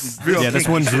violence. shit. Real this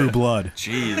kinky one shit. drew blood.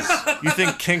 Jeez. You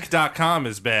think kink.com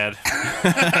is bad.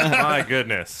 My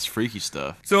goodness. It's freaky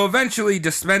stuff. So eventually,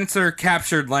 Despenser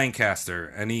captured Lancaster,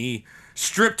 and he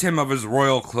stripped him of his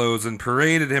royal clothes and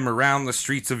paraded him around the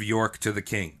streets of York to the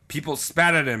king. People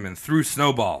spat at him and threw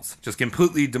snowballs, just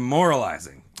completely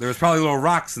demoralizing. There was probably little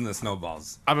rocks in the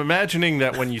snowballs. I'm imagining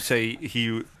that when you say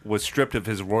he was stripped of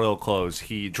his royal clothes,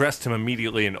 he dressed him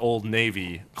immediately in Old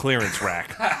Navy clearance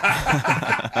rack.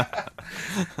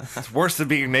 It's worse than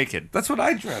being naked. That's what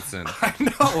I dress in. I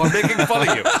know, I'm making fun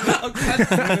of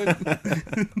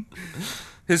you.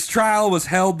 His trial was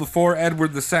held before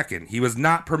Edward II. He was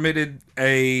not permitted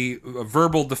a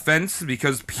verbal defense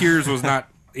because Piers was not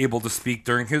able to speak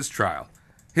during his trial.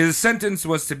 His sentence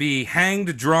was to be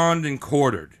hanged, drawn, and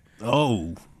quartered.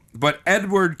 Oh. But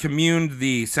Edward communed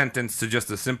the sentence to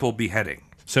just a simple beheading.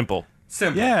 Simple.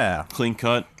 Yeah. Clean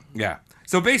cut. Yeah.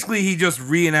 So basically, he just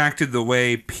reenacted the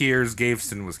way Piers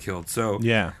Gaveston was killed. So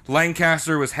Yeah.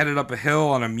 Lancaster was headed up a hill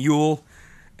on a mule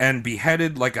and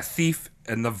beheaded like a thief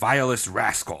and the vilest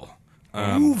rascal.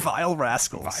 Ooh, vile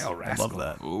rascals. Vile rascal. I love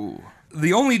that. Ooh.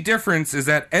 The only difference is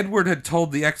that Edward had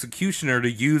told the executioner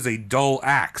to use a dull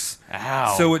axe.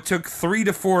 Ow. So it took 3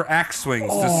 to 4 axe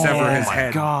swings to sever his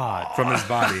head God. from his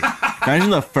body. Imagine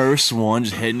the first one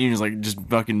just hitting you and just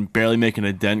fucking barely making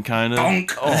a dent, kind of.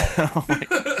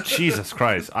 Donk. Jesus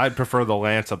Christ. I'd prefer the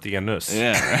lance up the anus.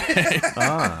 Yeah,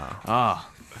 right?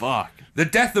 Fuck. The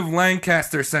death of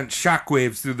Lancaster sent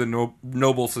shockwaves through the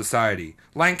noble society.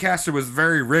 Lancaster was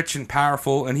very rich and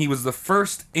powerful, and he was the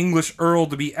first English earl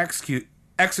to be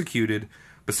executed,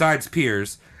 besides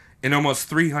Piers, in almost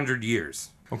 300 years.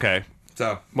 Okay.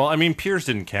 So, Well, I mean, Piers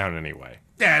didn't count anyway.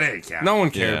 yeah, they didn't count. No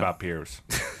one cared Yeah. about Piers.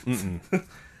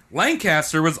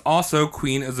 Lancaster was also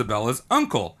Queen Isabella's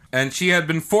uncle, and she had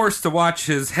been forced to watch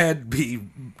his head be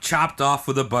chopped off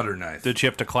with a butter knife. Did she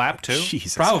have to clap, too?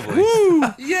 Jesus. Probably.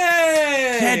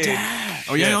 Yay!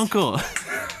 Oh, yeah, uncle.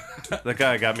 That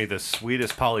guy got me the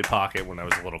sweetest Polly Pocket when I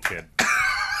was a little kid.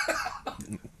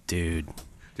 Dude.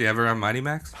 Do you ever have Mighty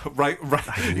Max? Right. You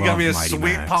got love me a Mighty sweet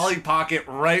Max. Polly Pocket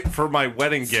right for my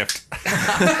wedding gift.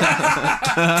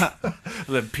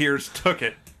 Then Piers took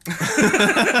it. He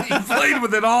played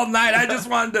with it all night. I just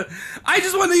wanted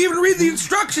to even read the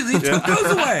instructions. He took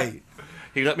those away.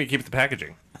 He let me keep the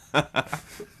packaging.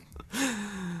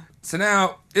 So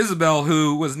now, Isabel,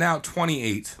 who was now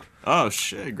 28, Oh,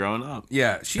 shit, growing up.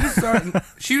 yeah, she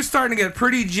was starting to get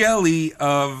pretty jelly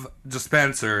of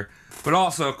Dispenser, but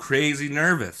also crazy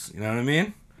nervous. You know what I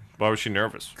mean? Why was she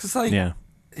nervous? Because, like, Yeah.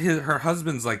 her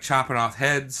husband's, like, chopping off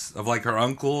heads of, like, her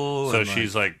uncle. So and,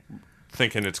 she's like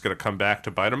thinking it's going to come back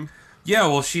to bite him? Yeah,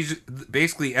 well, she's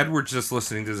basically, Edward's just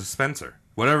listening to Dispenser.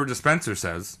 Whatever Dispenser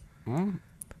says,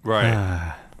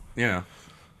 Right. you know.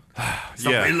 So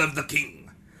I Yeah. love the king.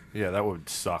 Yeah, that would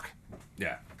suck.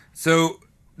 Yeah. So,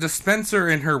 Dispenser,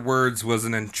 in her words, was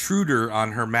an intruder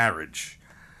on her marriage.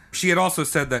 She had also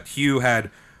said that Hugh had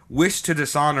wished to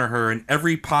dishonor her in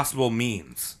every possible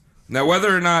means. Now,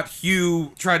 whether or not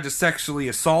Hugh tried to sexually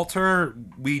assault her,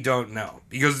 we don't know.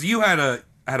 Because Hugh had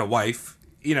a wife,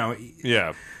 you know,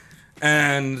 Yeah.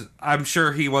 and I'm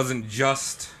sure he wasn't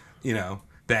just, you know,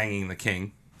 banging the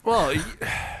king. Well,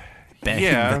 Bang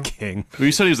Yeah. the king. Well,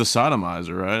 you said he was a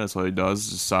sodomizer, right? That's what he does,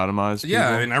 just sodomize people. Yeah,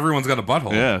 I mean, everyone's got a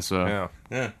butthole. Yeah, so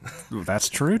yeah. That's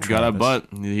true. got a Travis. butt.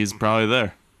 He's probably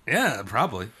there. Yeah,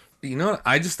 probably. You know what?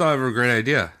 I just thought of a great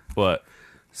idea. What?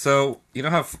 So, you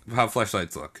know how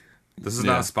fleshlights look? This is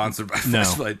Yeah. not sponsored by No.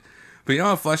 Fleshlight. But you know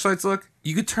how fleshlights look?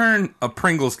 You could turn a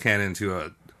Pringles can into a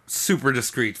super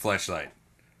discreet fleshlight.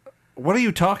 What are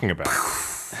you talking about?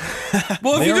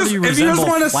 Well, They if you already just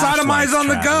want to resemble sodomize on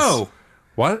the flashlights, go.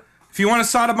 What? If you want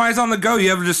to sodomize on the go, you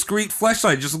have a discreet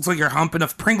fleshlight. It just looks like you're humping a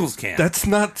Pringles can. That's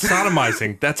not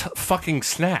sodomizing. That's fucking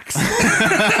snacks.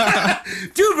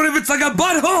 Dude, but if it's like a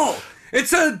butthole,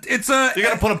 it's a You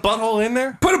gotta put a butthole in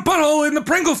there? put a butthole in the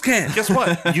Pringles can. Guess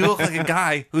what? You look like a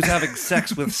guy who's having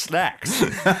sex with snacks.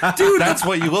 Dude, That's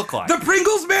what you look like. the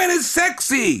Pringles man is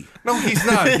sexy. No, he's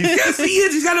not. Yes, he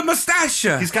is. He's got a mustache.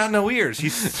 He's got no ears.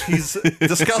 He's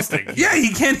disgusting. Yeah,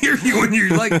 he can't hear you when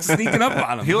you're like sneaking up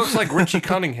on him. He looks like Richie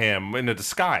Cunningham in a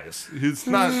disguise. He's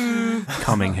not.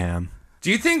 Cummingham. Do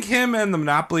you think him and the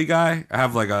Monopoly guy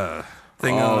have like a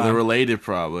thing Oh, on? they're related,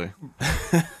 probably.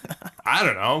 I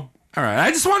don't know. All right,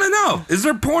 I just want to know. Is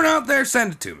there porn out there?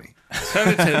 Send it to me.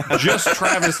 Send it to just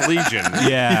Travis Legion.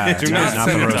 Yeah. Do not not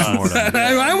send the it to roast us. mortem.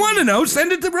 I want to know.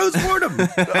 Send it to Rose Mortem.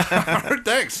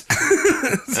 Thanks.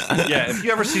 Yeah, if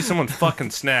you ever see someone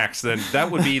fucking snacks, then that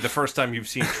would be the first time you've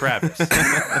seen Travis.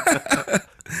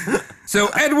 So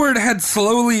Edward had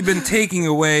slowly been taking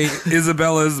away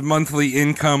Isabella's monthly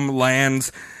income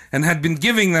lands and had been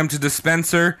giving them to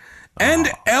Dispenser and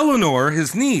Eleanor,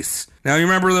 his niece. Now, you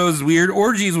remember those weird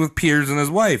orgies with Piers and his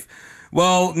wife?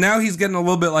 Well, now he's getting a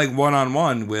little bit like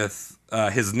one-on-one with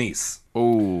his niece.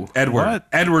 Oh, Edward. What?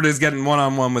 Edward is getting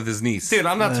one-on-one with his niece. Dude,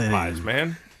 I'm not surprised,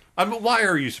 man. I mean, why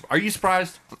are you? Are you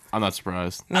surprised? I'm not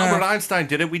surprised. Albert Einstein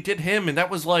did it. We did him, and that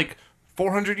was like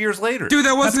 400 years later. Dude, that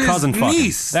That's wasn't cousin his fucking.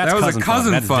 niece. That's That was a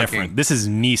cousin That's fucking. different. This is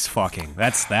niece fucking.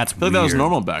 That's I feel like weird. that was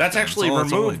normal back That's then. actually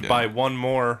That's all they removed did. by one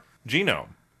more genome.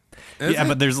 Yeah,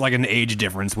 but there's like an age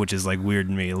difference, which is like weird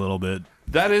to me a little bit.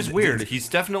 That is weird. He's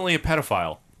definitely a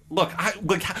pedophile. Look,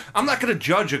 I'm not going to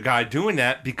judge a guy doing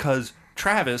that because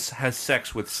Travis has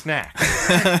sex with snacks.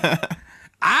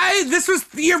 This was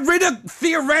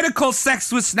theoretical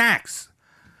sex with snacks.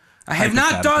 I have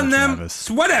not done them. Travis.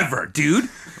 Whatever, dude.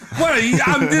 What are you?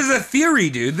 This is a theory,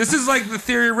 dude. This is like the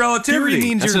theory of relativity. Theory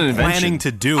means That's you're an invention. planning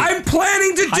to do it. I'm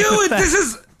planning to do it.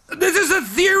 Hypothet- This is a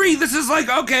theory. This is like,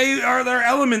 okay, are there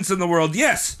elements in the world?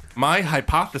 Yes. My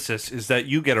hypothesis is that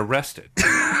you get arrested.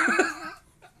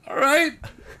 All right.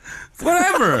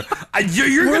 Whatever.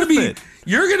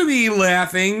 You're gonna be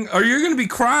laughing or you're gonna be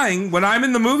crying when I'm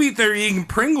in the movie theater eating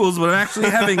Pringles, but I'm actually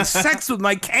having sex with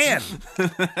my can.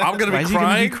 I'm going to Why be is he gonna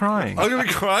crying. be crying? I'm going to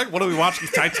be crying. What are we watching?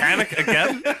 Titanic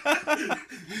again?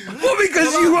 Well,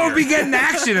 because you won't be getting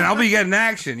action, and I'll be getting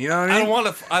action. You know what I mean?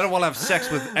 I don't want to have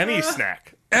sex with any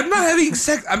snack. I'm not having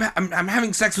sex. I'm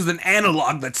having sex with an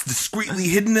analog that's discreetly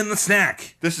hidden in the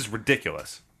snack. This is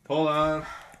ridiculous. Hold on.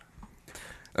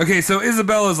 Okay, so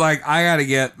Isabella's like, I gotta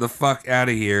get the fuck out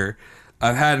of here.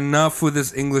 I've had enough with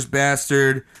this English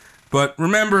bastard. But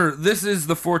remember, this is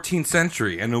the 14th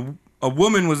century, and a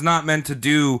woman was not meant to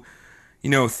do,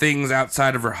 things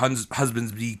outside of her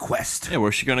husband's bequest. Yeah,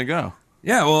 where's she gonna go?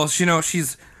 Yeah, well,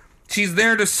 she's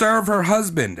there to serve her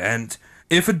husband, and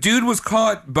if a dude was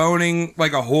caught boning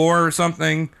like a whore or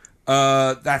something,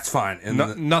 that's fine. And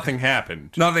Nothing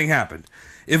happened. Nothing happened.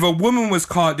 If a woman was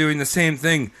caught doing the same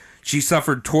thing, she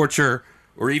suffered torture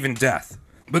or even death.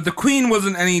 But the queen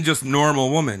wasn't any just normal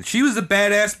woman. She was a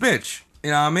badass bitch. You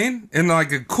know what I mean? In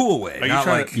like a cool way.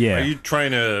 Are you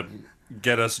trying to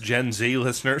get us Gen Z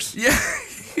listeners? Yeah,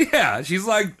 yeah. She's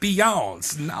like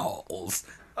Beyonce Knowles.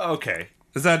 Okay.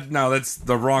 That's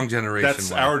the wrong generation.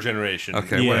 That's our generation.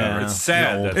 Okay, Yeah. whatever. It's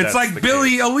sad. No. That's like the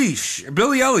Billie case.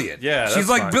 Billie Elliot. Yeah, she's that's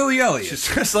like fine. Billie Elliot.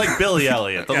 She's just like Billy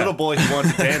Elliot, the Yeah. little boy who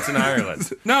wanted to dance in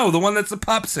Ireland. No, the one that's a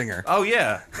pop singer. Oh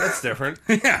yeah, that's different.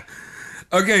 Yeah.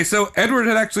 Okay, so Edward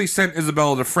had actually sent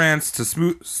Isabella to France to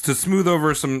smooth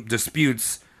over some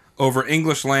disputes over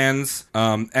English lands,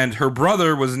 and her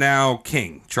brother was now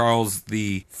king, Charles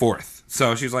the IV.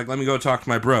 So she's like, let me go talk to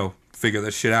my bro, figure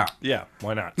this shit out. Yeah,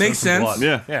 why not? Makes Send some sense.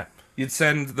 blood. Yeah. Yeah. You'd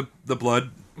send the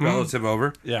blood relative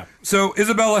over. Yeah. So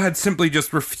Isabella had simply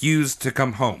just refused to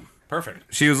come home.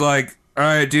 Perfect. She was like, all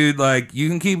right, dude, like, you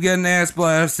can keep getting ass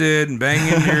blasted and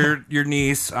banging your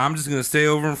niece. I'm just going to stay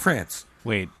over in France.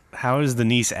 Wait, how is the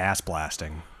niece ass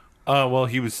blasting? Well,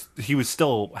 he was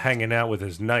still hanging out with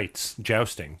his knights,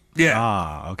 jousting. Yeah.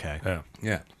 Ah, okay. Yeah.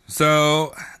 Yeah.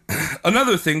 So,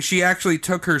 another thing, she actually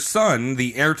took her son,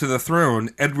 the heir to the throne,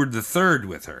 Edward III,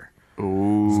 with her.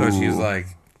 Ooh. So she's like,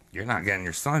 you're not getting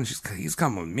your son. He's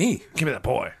coming with me. Give me that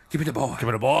boy. Give me the boy. Give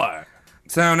me the boy.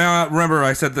 So now, remember,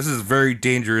 I said this is a very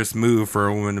dangerous move for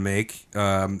a woman to make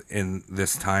in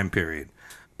this time period.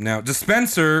 Now,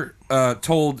 Despenser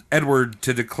told Edward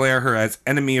to declare her as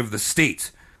enemy of the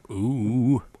state.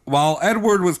 Ooh. While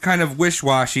Edward was kind of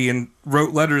wish-washy and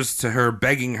wrote letters to her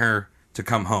begging her to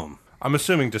come home. I'm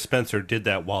assuming Dispenser did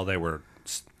that while they were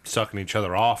sucking each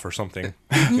other off or something.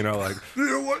 You know, like,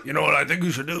 you know what I think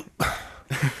you should do?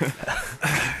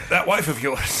 That wife of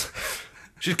yours,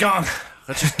 she's gone.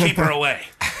 Let's just keep her away.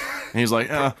 And he's like,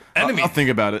 Enemy. I'll think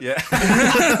about it. Yeah.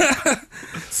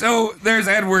 So there's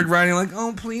Edward writing like,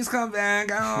 oh, please come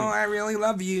back. Oh, I really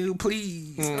love you.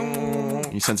 Please. Oh.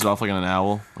 He sends it off like an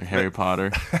owl, like Harry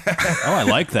Potter. Oh, I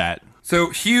like that. So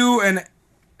Hugh and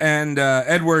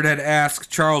Edward had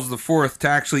asked Charles IV to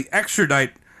actually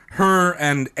extradite her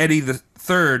and Eddie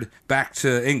III back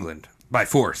to England by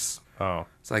force. Oh.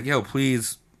 It's like, yo,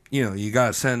 please, you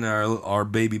gotta send our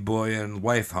baby boy and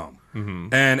wife home.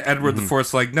 Mm-hmm. And Edward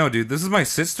IV's like, no, dude, this is my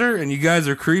sister, and you guys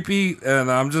are creepy,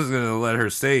 and I'm just gonna let her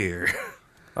stay here.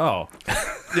 Oh.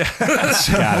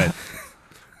 Got it.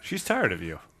 She's tired of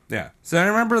you. Yeah. So I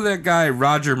remember that guy,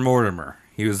 Roger Mortimer.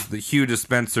 He was the Hugh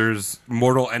Despenser's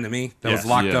mortal enemy that was Yes.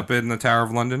 locked Yeah. up in the Tower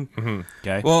of London. Mm-hmm.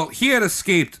 Okay. Well, he had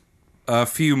escaped a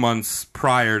few months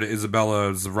prior to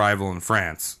Isabella's arrival in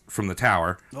France from the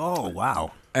Tower. Oh,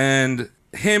 wow. And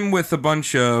him with a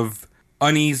bunch of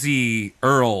uneasy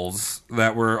earls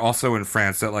that were also in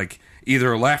France that, like,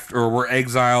 either left or were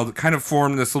exiled, kind of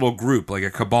formed this little group, like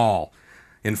a cabal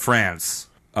in France,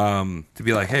 to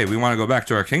be like, hey, we want to go back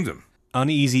to our kingdom.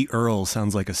 Uneasy Earl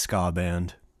sounds like a ska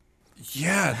band.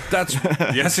 Yeah, that's...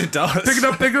 yes, it does. Pick it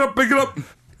up, pick it up, pick it up.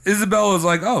 Isabella's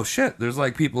like, oh, shit, there's,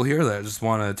 like, people here that just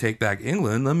want to take back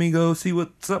England. Let me go see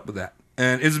what's up with that.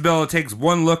 And Isabella takes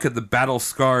one look at the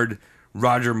battle-scarred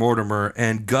Roger Mortimer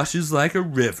and gushes like a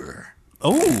river.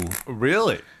 Oh.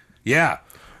 Really? Yeah.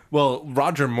 Well,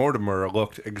 Roger Mortimer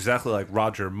looked exactly like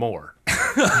Roger Moore.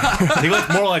 He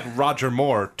looked more like Roger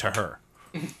Moore to her.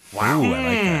 Wow. Ooh, I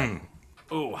like that.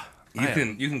 Ooh.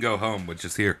 You can go home with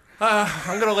just here.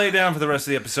 I'm going to lay down for the rest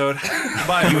of the episode.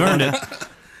 Bye. You earned it.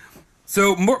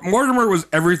 So Mortimer was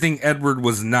everything Edward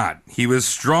was not. He was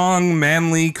strong,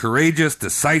 manly, courageous,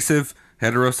 decisive,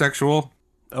 heterosexual.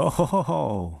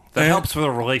 Oh. That helps with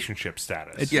a relationship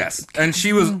status. Yes. And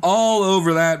she was all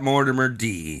over that Mortimer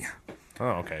D. Oh,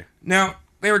 okay. Now,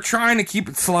 they were trying to keep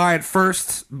it sly at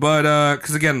first, but,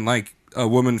 because again, like, a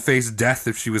woman faced death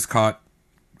if she was caught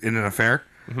in an affair.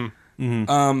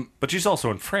 But she's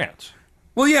also in France.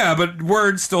 Well, yeah, but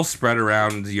word still spread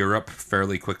around Europe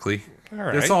fairly quickly. All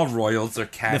right. It's all royals, they're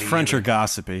catty. The French are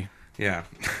gossipy. Yeah.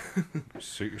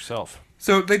 Suit yourself.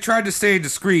 So they tried to stay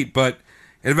discreet, but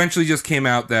it eventually just came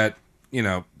out that,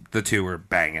 the two were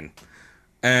banging.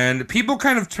 And people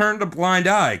kind of turned a blind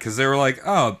eye because they were like,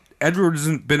 oh, Edward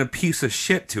hasn't been a piece of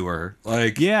shit to her.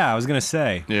 Like, Yeah, I was gonna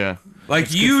say. Yeah. like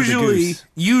That's good for the goose.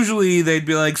 usually they'd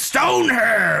be like, stone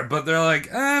her! But they're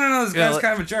like, I don't know, this guy's like-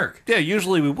 kind of a jerk. Yeah,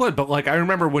 usually we would, but like I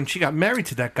remember when she got married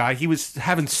to that guy, he was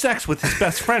having sex with his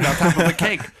best friend on top of a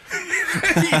cake.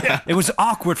 It was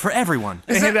awkward for everyone.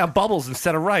 They handed out bubbles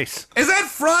instead of rice. Is that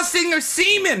frosting or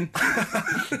semen?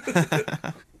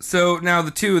 So now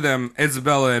the two of them,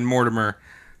 Isabella and Mortimer,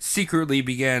 secretly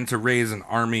began to raise an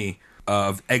army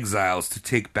of exiles to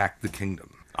take back the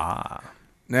kingdom.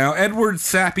 Now, Edward's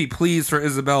sappy pleas for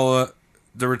Isabella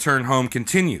to return home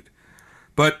continued.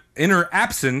 But in her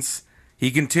absence,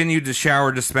 he continued to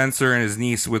shower Despenser and his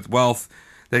niece with wealth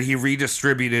that he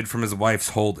redistributed from his wife's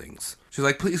holdings. She's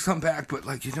like, please come back, but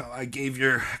like, you know, I gave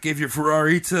your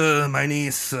Ferrari to my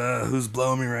niece, who's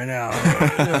blowing me right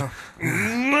now.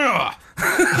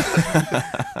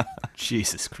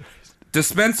 Jesus Christ.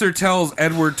 Despenser tells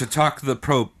Edward to talk to the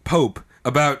Pope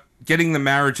about getting the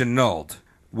marriage annulled,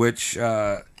 which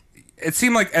it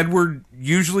seemed like Edward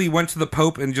usually went to the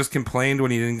Pope and just complained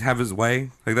when he didn't have his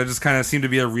way. Like, that just kind of seemed to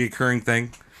be a reoccurring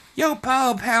thing. Yo,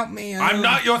 Pope, help me. I'm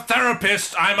not your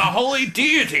therapist. I'm a holy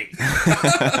deity.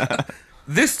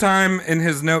 This time, in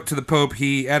his note to the Pope,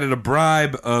 he added a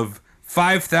bribe of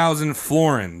 5,000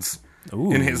 florins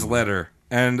in his letter,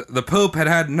 and the Pope had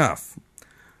had enough.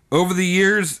 Over the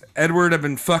years, Edward had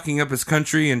been fucking up his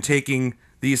country and taking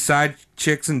these side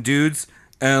chicks and dudes,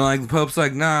 and like the Pope's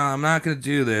like, nah, I'm not gonna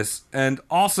do this. And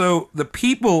also, the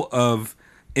people of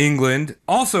England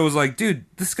also was like, dude,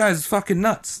 this guy's fucking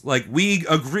nuts. Like, we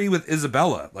agree with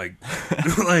Isabella. Like,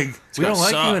 like We don't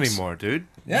like you sucks. anymore, dude.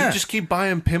 Yeah. You just keep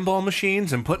buying pinball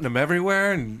machines and putting them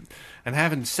everywhere and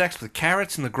having sex with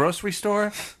carrots in the grocery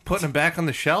store, putting them back on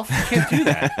the shelf. You can't do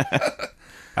that.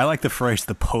 I like the phrase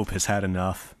 "the Pope has had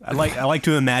enough." I like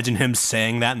to imagine him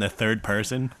saying that in the third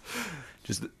person,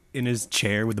 just in his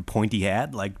chair with the pointy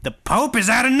hat, like the Pope has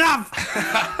had enough.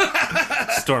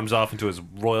 Storms off into his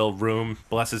royal room,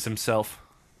 blesses himself.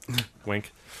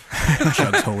 Wink.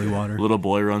 Chugs holy water. Little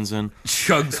boy runs in.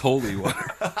 chugs holy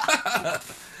water.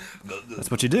 That's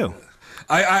what you do.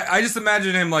 I just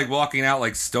imagine him like walking out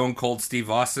like Stone Cold Steve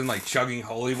Austin, like chugging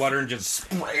holy water and just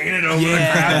spraying it over the crowd.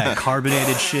 Yeah,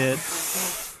 carbonated shit.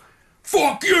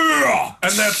 Fuck yeah!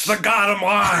 And that's the bottom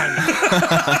line.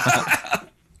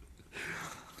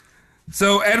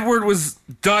 So Edward was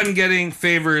done getting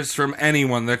favors from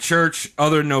anyone, the church,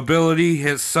 other nobility,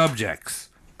 his subjects.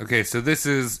 Okay, so this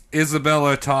is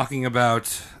Isabella talking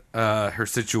about her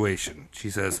situation. She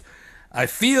says, I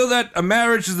feel that a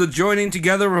marriage is the joining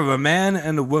together of a man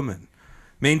and a woman,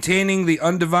 maintaining the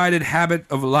undivided habit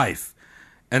of life,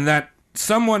 and that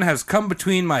someone has come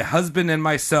between my husband and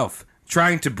myself,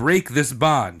 trying to break this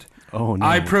bond. Oh no.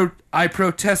 I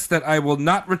protest that I will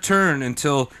not return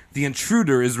until the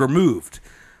intruder is removed,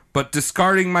 but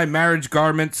discarding my marriage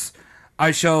garments,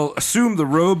 I shall assume the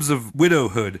robes of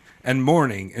widowhood and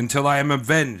mourning until I am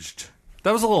avenged.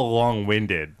 That was a little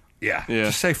long-winded. Yeah.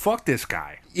 Just say, fuck this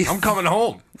guy. I'm coming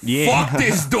home. Yeah. Fuck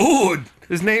this dude!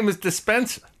 His name is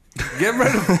Dispenser. Get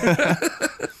rid of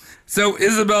him. So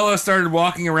Isabella started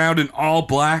walking around in all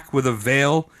black with a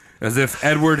veil, as if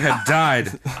Edward had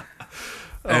died,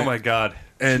 Oh, my God.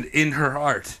 and in her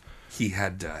heart, he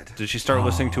had died. Did she start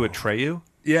listening to Atreyu?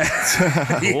 Yeah.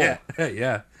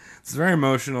 yeah. It's very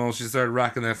emotional. She started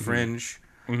rocking that fringe.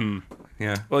 Mm-hmm.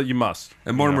 Yeah. Well, you must.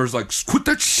 And Mortimer's like, quit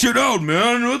that shit out,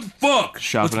 man. What the fuck?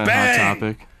 Shopping Let's at Hot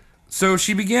bang." Topic. So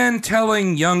she began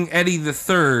telling young Eddie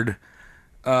III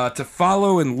to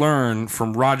follow and learn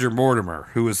from Roger Mortimer,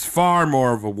 who was far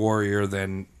more of a warrior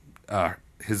than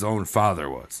his own father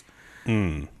was.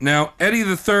 Now, Eddie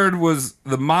III was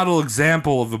the model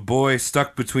example of a boy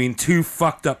stuck between two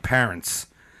fucked up parents.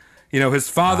 You know, his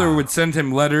father would send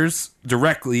him letters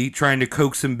directly trying to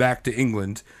coax him back to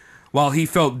England, while he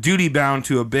felt duty-bound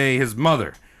to obey his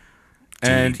mother.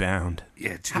 And bound.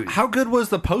 yeah, dude, How good was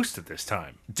the post at this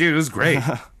time? it was great.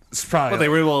 It's probably Well, they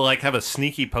were able to, like, have a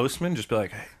sneaky postman just be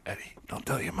like, hey, Eddie, don't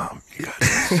tell your mom you got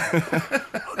this.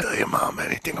 Don't tell your mom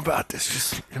anything about this.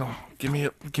 Just, you know, give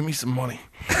me some money.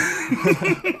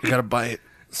 You gotta buy it.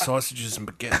 Sausages and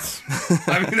baguettes.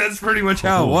 I mean, that's pretty much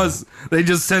how it was. They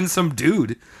just send some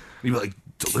dude. You'd be like,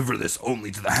 deliver this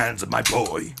only to the hands of my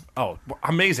boy. Oh,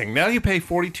 amazing. Now you pay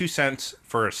 42 cents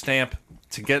for a stamp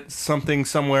to get something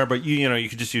somewhere, but you know, you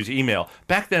could just use email.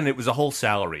 Back then, it was a whole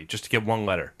salary just to get one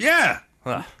letter. Yeah.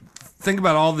 Ugh. Think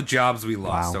about all the jobs we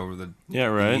lost over the Yeah,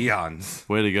 right. eons.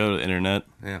 Way to go to the internet.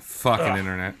 Yeah, fucking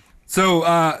internet. So,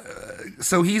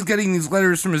 so he's getting these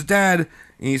letters from his dad,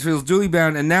 and he feels duty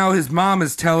bound, and now his mom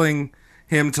is telling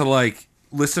him to, like,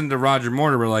 listened to Roger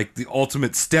Mortimer like the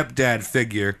ultimate stepdad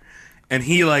figure, and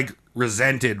he like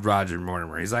resented Roger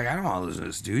Mortimer. He's like, I don't want to listen to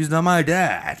this dude. He's not my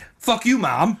dad. Fuck you,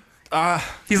 mom.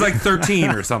 He's like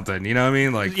 13 or something. You know what I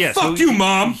mean? Like, Yeah, fuck so you,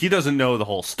 mom. He doesn't know the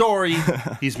whole story.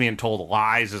 He's being told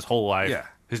lies his whole life. Yeah.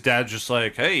 His dad's just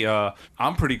like, hey,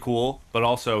 I'm pretty cool, but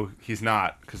also he's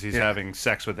not because he's having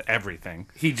sex with everything.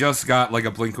 He just got like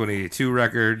a Blink-182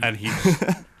 record. And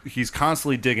he's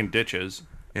constantly digging ditches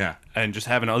Yeah. and just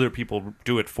having other people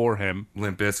do it for him.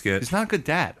 Limp Bizkit. He's not a good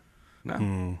dad.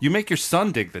 No. You make your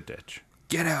son dig the ditch.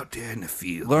 Get out there in the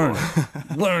field.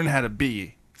 Learn how to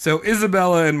be. So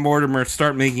Isabella and Mortimer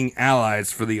start making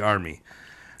allies for the army.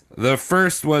 The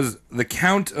first was the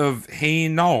Count of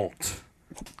Hainault.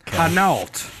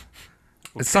 Hainault.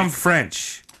 It's some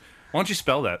French. Why don't you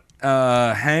spell that?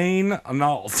 Hainault.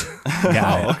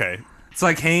 Got it. Okay. It's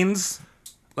like Hanes,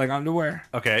 like underwear.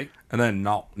 Okay. And then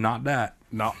not that.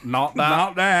 Not that.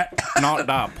 Not that. Not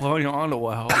that. Put on your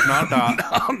underwear. Not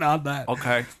that. No, not that.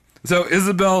 Okay. So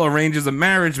Isabel arranges a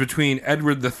marriage between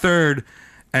Edward III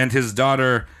and his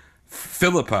daughter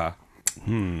Philippa.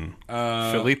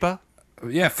 Philippa?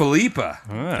 Yeah, Philippa.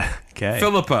 Okay.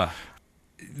 Philippa.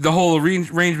 The whole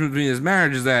arrangement between his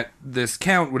marriage is that this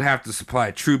count would have to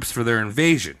supply troops for their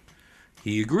invasion.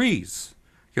 He agrees.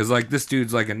 Because, like, this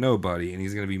dude's like a nobody, and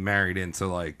he's going to be married into,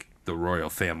 like, the royal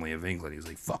family of England. He's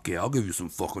like, fuck yeah, I'll give you some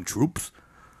fucking troops.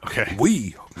 Okay.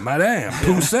 Oui, madame,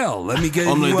 Pucelle, let me give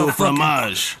you a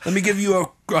fromage. let me give you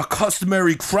a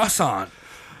customary croissant.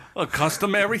 A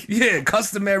customary? Yeah,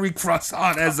 customary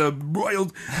croissant as a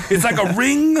royal. It's like a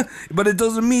ring, but it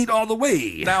doesn't meet all the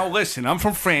way. Now listen, I'm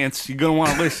from France. You're going to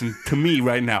want to listen to me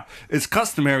right now. It's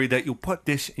customary that you put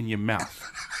this in your mouth.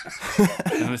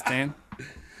 You understand?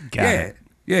 Got Yeah, it.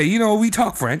 yeah, you know, we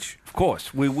talk French. Of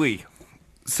course. Oui.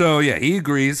 So, yeah, he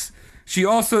agrees. She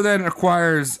also then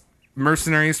acquires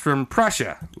mercenaries from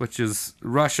Prussia, which is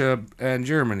Russia and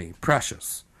Germany.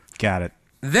 Prussia's. Got it.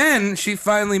 Then she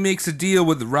finally makes a deal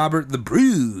with Robert the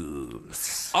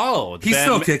Bruce. Oh, He's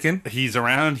still kicking. He's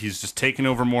around. He's just taking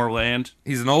over more land.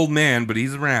 He's an old man, but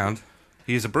he's around.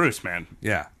 He's a Bruce, man.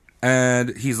 Yeah.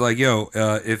 And he's like, yo,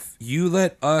 if you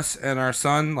let us and our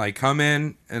son, like, come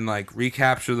in and, like,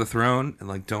 recapture the throne and,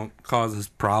 like, don't cause us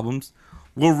problems,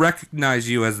 we'll recognize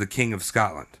you as the King of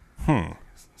Scotland.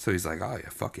 So he's like, oh, yeah,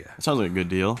 fuck yeah. Sounds like a good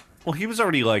deal. Well, he was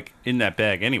already, like, in that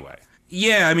bag anyway.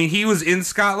 Yeah, I mean, he was in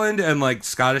Scotland, and, like,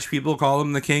 Scottish people call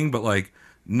him the king, but, like,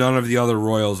 none of the other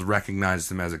royals recognized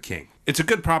him as a king. It's a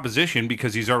good proposition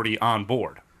because he's already on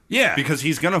board. Yeah. Because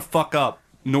he's going to fuck up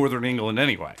Northern England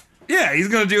anyway. Yeah, he's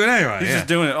going to do it anyway. He's just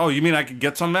doing it. Oh, you mean I could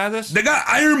get some out of this? They got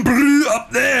Iron Brew up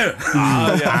there.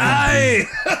 Aye.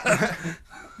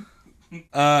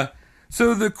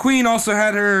 So the queen also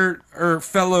had her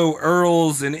fellow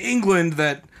earls in England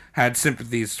that had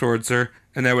sympathies towards her,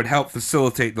 and that would help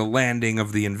facilitate the landing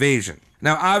of the invasion.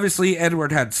 Now, obviously,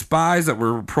 Edward had spies that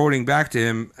were reporting back to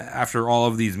him after all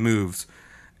of these moves,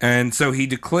 and so he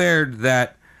declared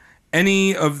that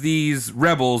any of these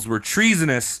rebels were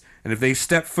treasonous, and if they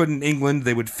stepped foot in England,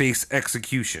 they would face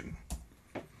execution.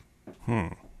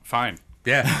 Fine.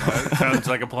 Yeah. That sounds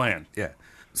like a plan. Yeah.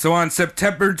 So on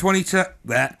September 22nd,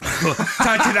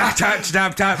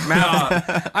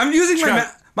 I'm using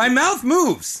my mouth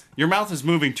moves. Your mouth is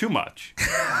moving too much.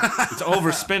 It's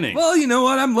overspinning. Well, you know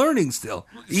what? I'm learning still.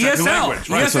 Second ESL. language,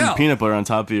 right? Some ESL. peanut butter on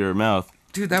top of your mouth.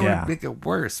 Dude, that Yeah. would make it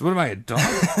worse. What am I, a dog?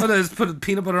 What, I just put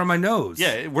peanut butter on my nose.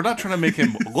 Yeah, we're not trying to make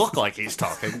him look like he's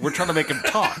talking. We're trying to make him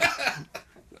talk.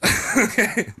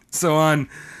 So on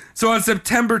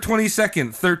September 22nd,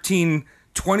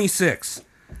 1326,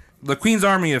 the Queen's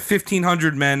army of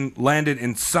 1,500 men landed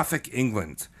in Suffolk,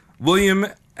 England. William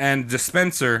and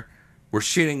Despenser were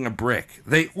shitting a brick.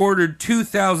 They ordered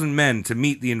 2,000 men to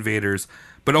meet the invaders,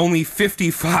 but only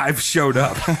 55 showed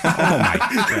up.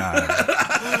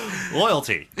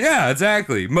 Loyalty. Yeah,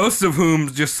 exactly. Most of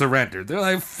whom just surrendered. They're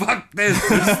like, fuck this.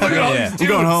 Look at all Yeah. these I'm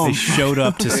going dudes. home. They showed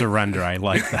up to surrender. I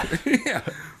like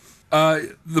that.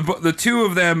 The two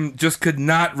of them just could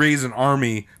not raise an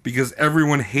army because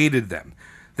everyone hated them.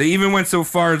 They even went so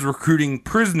far as recruiting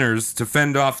prisoners to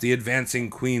fend off the advancing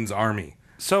Queen's army.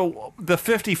 So the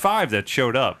 55 that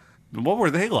showed up, what were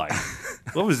they like?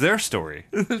 What was their story?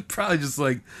 It's probably just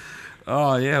like,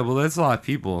 oh yeah, well that's a lot of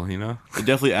people, you know? They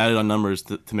definitely added on numbers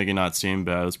to make it not seem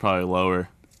bad. It was probably lower.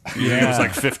 It was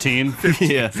like 15?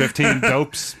 Yeah. 15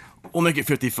 dopes? We'll make it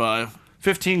 55.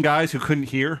 15 guys who couldn't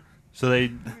hear? So they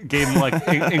gave him like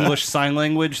English Sign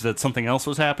Language that something else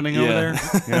was happening over there.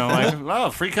 You know, like,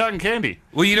 oh, free cotton candy.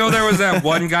 Well, you know, there was that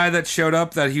one guy that showed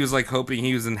up that he was like hoping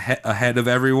he was ahead of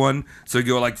everyone. So he'd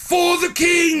go like, "For the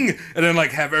king!" And then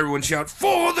like have everyone shout,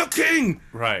 "For the king!"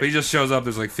 Right. But he just shows up,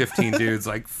 there's like 15 dudes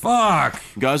like, fuck.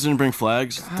 Guys didn't bring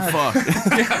flags. What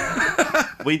the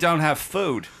fuck? We don't have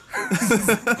food.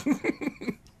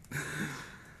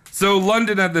 So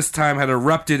London at this time had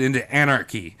erupted into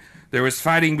anarchy. There was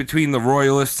fighting between the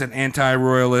royalists and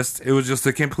anti-royalists. It was just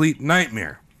a complete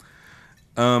nightmare.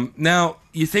 Now,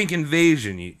 you think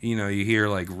invasion, you know, you hear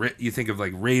like, you think of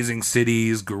like razing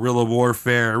cities, guerrilla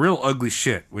warfare, real ugly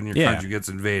shit when your country gets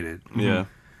invaded. Yeah.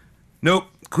 Nope.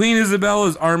 Queen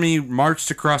Isabella's army marched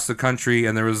across the country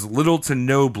and there was little to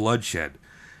no bloodshed.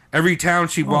 Every town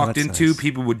she walked into, nice.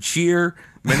 people would cheer,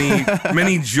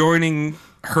 many joining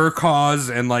her cause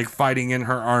and like fighting in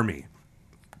her army.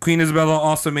 Queen Isabella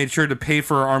also made sure to pay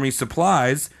for her army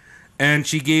supplies, and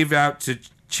she gave out to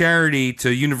charity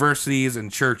to universities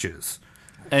and churches.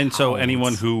 And so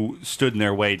anyone who stood in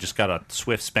their way just got a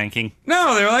swift spanking.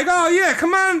 No, they were like, "Oh yeah,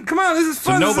 come on, this is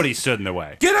So fun." nobody stood in their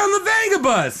way. Get on the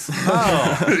Vagabus.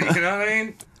 Oh, you know what I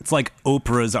mean? It's like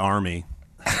Oprah's army.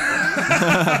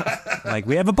 Like,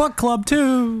 we have a book club,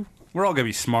 too. We're all going to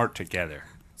be smart together.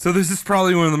 So this is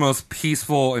probably one of the most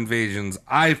peaceful invasions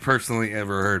I've personally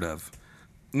ever heard of.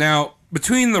 Now,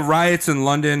 between the riots in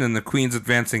London and the Queen's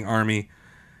advancing army,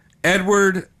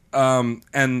 Edward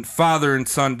and father and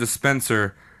son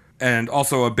Despenser, and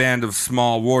also a band of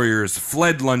small warriors,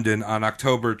 fled London on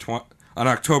October 2nd,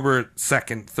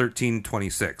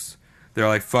 1326. They're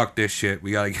like, "Fuck this shit.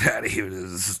 We gotta get out of here. This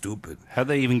is stupid." How'd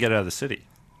they even get out of the city?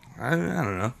 I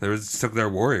don't know. They took their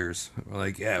warriors. We're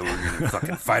like, "Yeah, we're gonna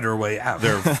fucking fight our way out."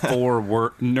 They're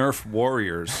 4 nerf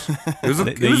warriors.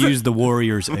 They used the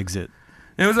warriors' exit.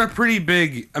 It was a pretty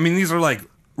big... I mean, these are like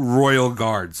royal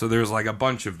guards, so there's like a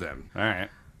bunch of them. All right.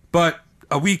 But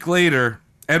a week later,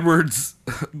 Edward's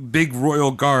big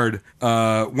royal guard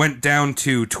went down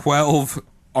to 12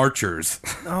 archers.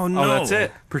 Oh, no. Oh, that's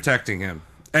it. Protecting him.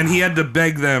 And he had to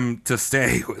beg them to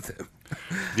stay with him.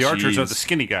 The archers are Jeez. the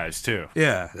skinny guys, too.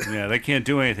 Yeah. Yeah, they can't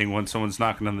do anything when someone's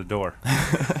knocking on the door.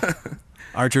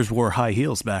 Archers wore high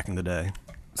heels back in the day.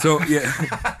 So,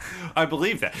 yeah. I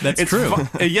believe that. That's It's true.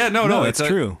 Yeah, no, it's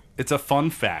true. It's a fun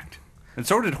fact. And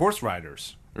so did horse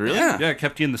riders. Really? Yeah. Yeah, it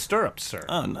kept you in the stirrups, sir.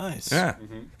 Oh, nice. Yeah.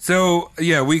 So,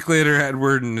 yeah, a week later,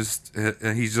 Edward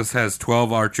he just has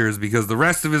 12 archers because the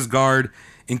rest of his guard,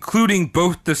 including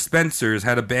both the Spencers,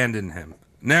 had abandoned him.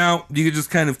 Now, you could just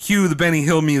kind of cue the Benny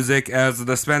Hill music as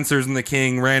the Spencers and the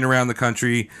king ran around the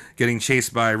country getting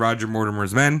chased by Roger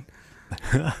Mortimer's men.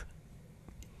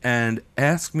 And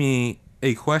ask me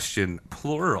a question,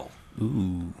 plural.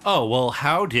 Oh, well,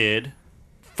 how did,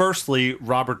 firstly,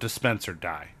 Robert Despenser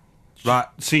die?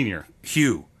 Senior.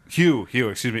 Hugh. Hugh,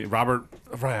 excuse me. Robert,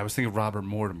 right, I was thinking Robert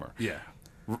Mortimer. Yeah.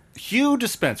 Hugh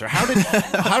Despenser.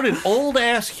 How did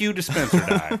old-ass Hugh Despenser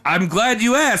die? I'm glad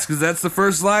you asked, because that's the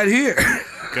first slide here.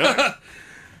 Good.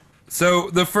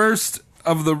 So, the first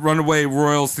of the runaway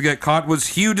royals to get caught was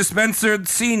Hugh Despenser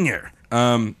Sr.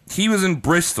 He was in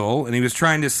Bristol, and he was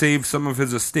trying to save some of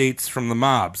his estates from the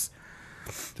mobs.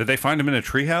 Did they find him in a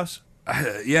treehouse?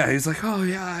 Yeah, he's like, "Oh,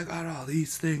 yeah, I got all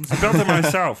these things. I built it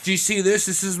myself. Do you see this?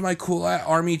 This is my cool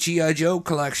Army G.I. Joe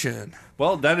collection."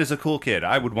 Well, that is a cool kid.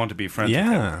 I would want to be friends with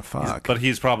him. Yeah, fuck. But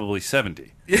he's probably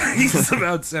 70. Yeah, he's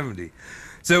about 70.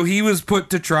 So he was put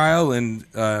to trial and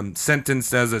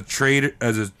sentenced as a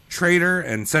traitor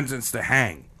and sentenced to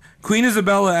hang. Queen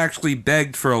Isabella actually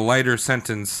begged for a lighter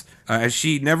sentence, as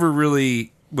she never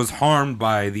really was harmed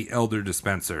by the elder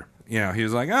Despenser. You know, he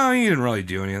was like, "Oh, he didn't really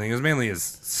do anything. It was mainly his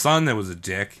son that was a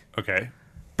dick." Okay.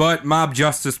 But mob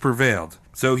justice prevailed.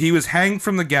 So he was hanged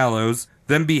from the gallows,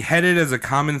 then beheaded as a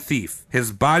common thief.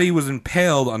 His body was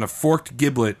impaled on a forked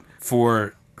giblet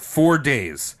for 4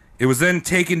 days. It was then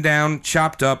taken down,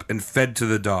 chopped up, and fed to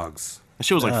the dogs. That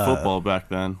shit was like football back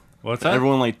then. What's that?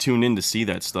 Everyone like tuned in to see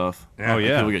that stuff. Oh, Like,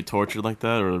 yeah. people get tortured like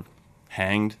that or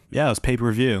hanged. Yeah, it was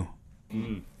pay-per-view.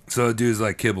 So the dude's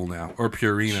like kibble now, or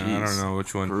Purina. I Jeez. don't know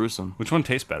which one. Gruesome. Which one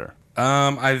tastes better?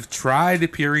 I've tried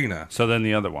Purina. So then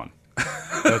the other one.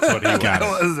 That's what he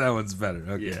wanted. That one's better.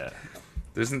 Okay. Yeah.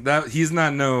 There's that. He's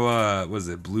not no. Was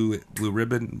it blue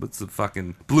ribbon? What's the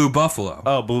fucking blue buffalo?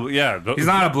 Oh, blue. Yeah. He's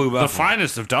not a blue buffalo. The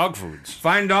finest of dog foods.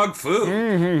 Fine dog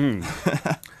food.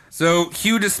 So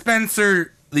Hugh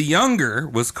Despenser the Younger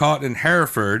was caught in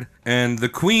Hereford, and the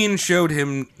Queen showed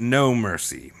him no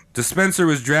mercy. Despenser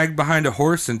was dragged behind a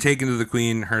horse and taken to the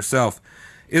Queen herself.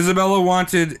 Isabella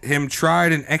wanted him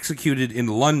tried and executed in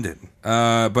London,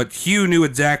 but Hugh knew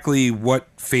exactly what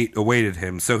fate awaited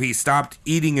him, so he stopped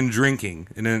eating and drinking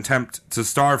in an attempt to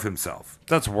starve himself.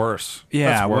 That's worse.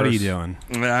 Yeah, That's what are worse. you doing?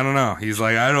 I don't know. He's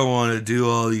like, I don't want to do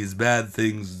all these bad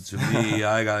things to me.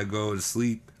 I gotta go to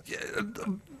sleep.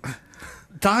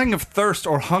 Dying of thirst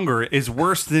or hunger is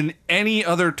worse than any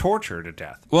other torture to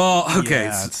death. Well, okay.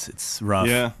 Yeah, it's rough.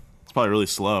 Yeah, it's probably really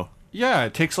slow. Yeah,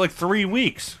 it takes like 3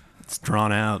 weeks. It's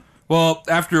drawn out. Well,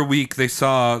 after a week, they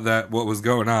saw that what was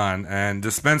going on, and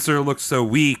Despenser looked so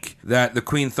weak that the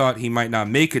Queen thought he might not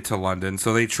make it to London,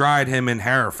 so they tried him in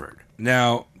Hereford.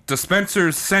 Now,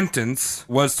 Despenser's sentence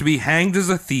was to be hanged as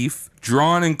a thief,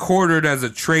 drawn and quartered as a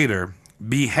traitor,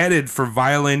 beheaded for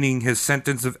violating his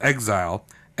sentence of exile,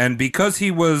 and because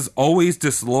he was always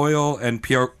disloyal and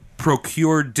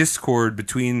procured discord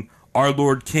between our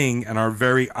Lord King and our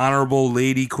very honorable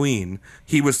Lady Queen,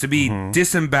 he was to be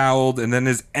disemboweled and then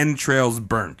his entrails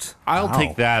burnt. I'll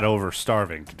take that over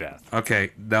starving to death.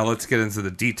 Okay, now let's get into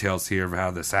the details here of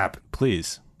how this happened.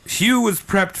 Please. Hugh was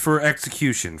prepped for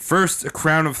execution. First, a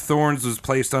crown of thorns was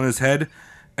placed on his head,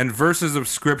 and verses of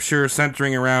scripture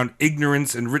centering around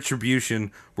ignorance and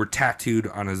retribution were tattooed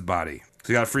on his body. So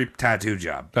he got a free tattoo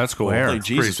job. That's cool. Where? Like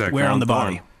Jesus, sick. Where on the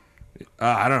crown body?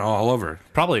 I don't know, all over.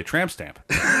 Probably a tramp stamp.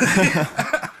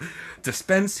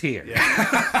 Dispense here.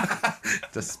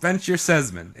 Dispense your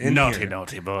Sesman. In Naughty, here.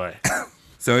 naughty boy.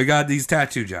 So he got these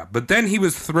tattoo jobs. But then he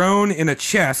was thrown in a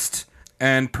chest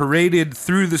and paraded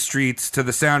through the streets to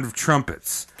the sound of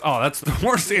trumpets. Oh, that's the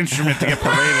worst instrument to get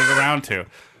paraded around to.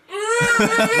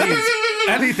 Please,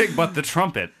 anything but the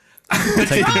trumpet. It's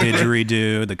like the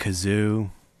didgeridoo, the kazoo.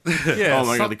 Yeah, Oh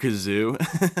my god, the kazoo.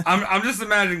 I'm just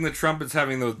imagining the trumpets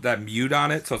having that mute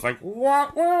on it, so it's like... Yeah,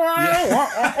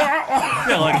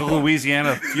 like a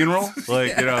Louisiana funeral.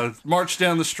 Like, march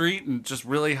down the street and just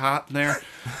really hot in there.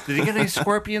 Did you get any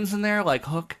scorpions in there, like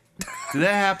Hook? Did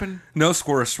that happen? No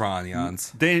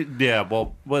squirrelions.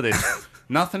 What they?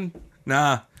 Nothing?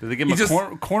 Nah. Did they give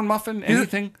him a corn muffin?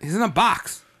 Anything? He's in a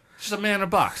box. Just a man in a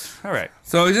box. All right.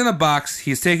 So he's in a box.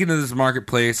 He's taken to this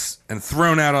marketplace and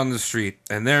thrown out on the street.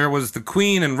 And there was the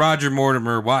Queen and Roger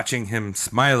Mortimer watching him,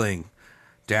 smiling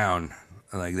down.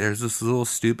 Like, there's this little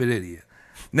stupid idiot.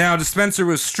 Now, Despenser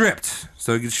was stripped,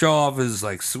 so he could show off his,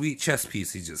 sweet chest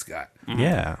piece he just got.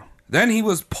 Yeah. Then he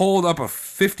was pulled up a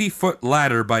 50-foot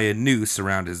ladder by a noose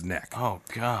around his neck, Oh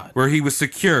god. where he was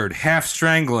secured, half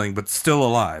strangling, but still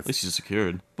alive. At least he's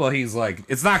secured. Well, he's like,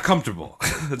 it's not comfortable.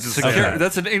 It's just like Secure. that.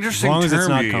 That's an interesting long as term it's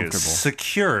not you use. comfortable.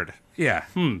 Secured. Yeah,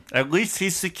 At least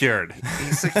he's secured.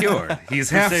 he's secured. He's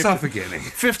half Say- suffocating.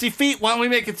 50 feet? Why don't we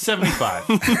make it 75?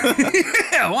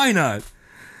 Yeah, why not?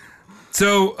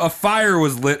 So a fire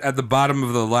was lit at the bottom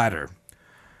of the ladder.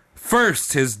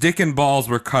 First, his dick and balls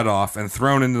were cut off and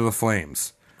thrown into the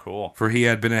flames, Cool. for he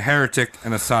had been a heretic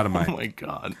and a sodomite. Oh my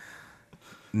god.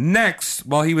 Next,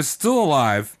 while he was still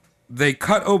alive, they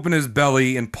cut open his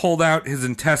belly and pulled out his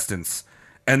intestines,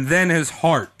 and then his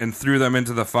heart and threw them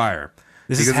into the fire.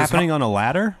 This is Because his happening on a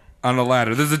ladder? on a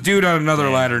ladder. There's a dude on another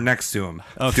ladder next to him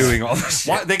doing all this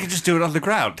shit. Why, they could just do it on the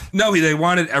ground. No, they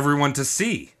wanted everyone to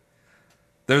see.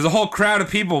 There's a whole crowd of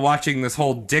people watching this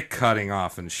whole dick cutting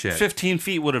off and shit. 15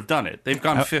 feet would have done it. They've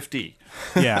gone 50.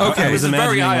 Yeah. Okay. I was This is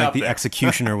very imagining high like up the there.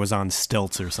 executioner was on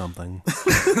stilts or something.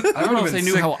 I don't know if they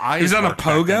knew how eyes He's on a worked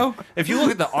back pogo? then. If you look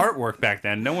at the artwork back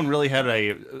then, no one really had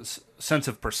a sense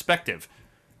of perspective.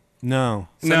 No.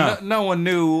 So No. no one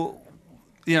knew,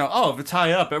 if it's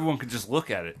high up, everyone could just look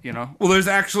at it, Well, there's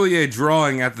actually a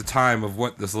drawing at the time of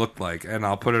what this looked like, and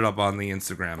I'll put it up on the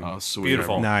Instagram. Oh sweet.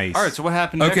 Beautiful. Nice. All right, so what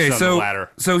happened next Okay, on so the ladder?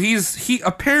 so he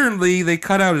apparently they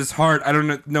cut out his heart. I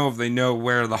don't know if they know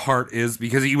where the heart is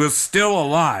because he was still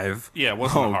alive. Yeah, it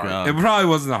wasn't Oh hard. god. It probably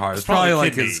wasn't a heart. It's probably probably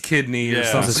like kidney. his kidney or Yeah. It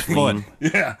something. was his foot.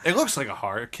 Yeah, It looks like a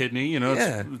heart, kidney,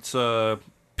 Yeah. it's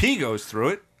pee goes through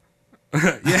it.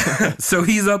 yeah. So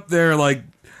he's up there like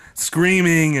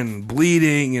screaming and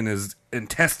bleeding, and his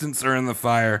intestines are in the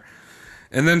fire.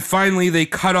 And then finally they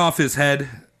cut off his head.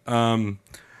 And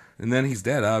then he's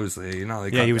dead. Obviously, they Yeah,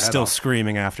 cut he was that still off.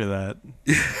 screaming after that.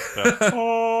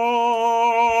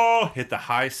 Hit the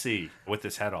high C with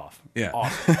his head off. Yeah.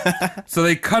 Awesome. So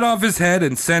they cut off his head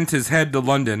and sent his head to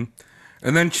London,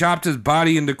 and then chopped his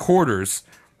body into quarters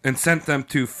and sent them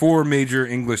to 4 major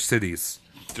English cities.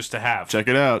 Just to have. Check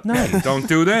it out. Don't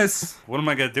do this. What am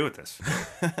I going to do with this?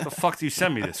 The fuck do you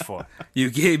send me this for? You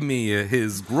gave me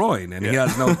his groin, and he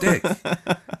has no dick.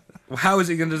 How is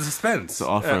he going to dispense? To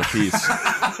offer a piece.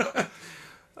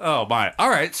 Oh, my. All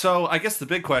right, so I guess the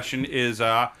big question is,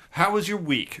 how was your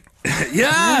week?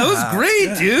 Yeah, it was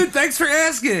great, dude. Thanks for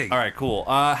asking. All right, cool.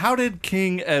 How did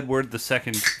King Edward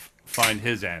II find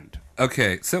his end.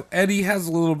 Okay, so Eddie has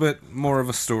a little bit more of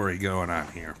a story going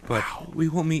on here, but we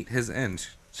will meet his end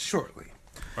shortly.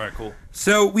 All right, cool.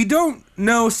 So we don't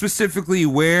know specifically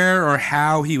where or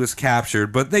how he was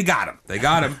captured, but they got him. They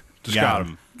got him. Just got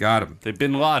him. Got him. They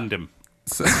bin Laden'd him.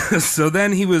 So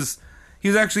then he was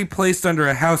actually placed under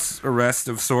a house arrest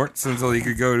of sorts until he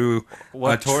could go to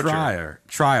a torture?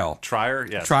 trial. Trier?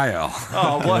 Yes. Trial.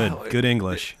 Oh, what? Good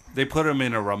English. They put him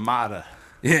in a ramada.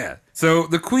 Yeah. So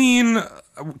the Queen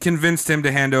convinced him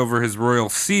to hand over his royal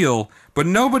seal, but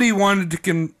nobody wanted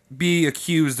to be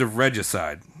accused of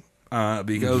regicide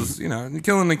because,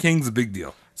 killing the king's a big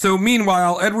deal. So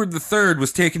meanwhile, Edward III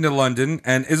was taken to London,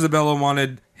 and Isabella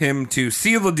wanted him to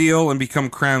seal the deal and become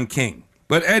crowned king.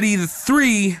 But Eddie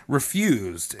III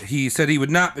refused. He said he would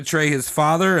not betray his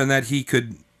father and that he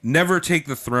could never take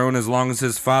the throne as long as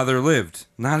his father lived.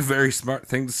 Not a very smart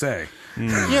thing to say.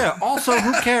 Yeah, also,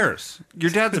 who cares?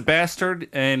 Your dad's a bastard,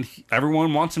 and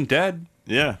everyone wants him dead.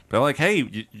 Yeah. They're like,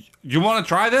 hey, you want to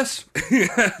try this?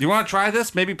 You want to try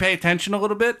this? Maybe pay attention a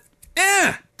little bit?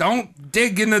 Yeah, don't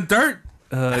dig in the dirt.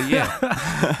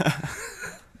 Yeah.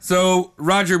 So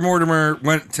Roger Mortimer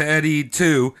went to Eddie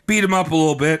too, beat him up a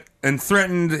little bit, and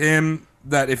threatened him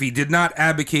that if he did not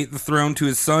abdicate the throne to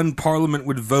his son, Parliament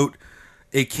would vote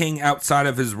a king outside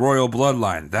of his royal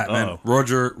bloodline. That meant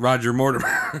Roger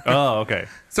Mortimer. Oh, okay.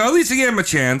 So at least he gave him a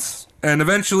chance, and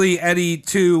eventually Eddie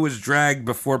too was dragged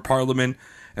before Parliament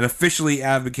and officially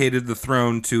abdicated the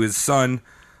throne to his son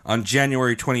on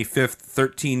January 25th,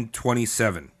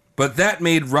 1327. But that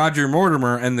made Roger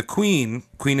Mortimer and the Queen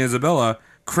Isabella,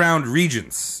 crowned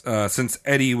regents, since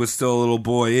Eddie was still a little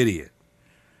boy idiot.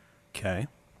 Okay.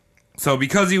 So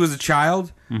because he was a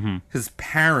child, his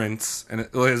parents, and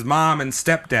his mom and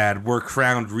stepdad were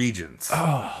crowned regents.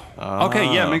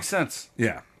 Okay, yeah, makes sense.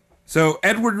 Yeah. So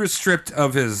Edward was stripped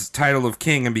of his title of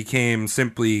king and became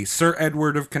simply Sir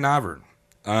Edward of Carnarvon.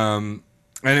 And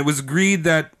it was agreed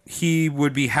that he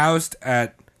would be housed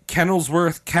at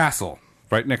Kenilworth Castle.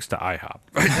 Right next to IHOP.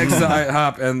 Right next to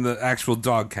IHOP and the actual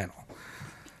dog kennel,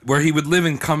 where he would live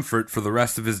in comfort for the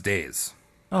rest of his days.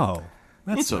 Oh,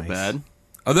 that's Not so nice. bad.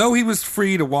 Although he was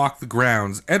free to walk the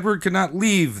grounds, Edward could not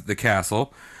leave the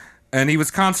castle, and he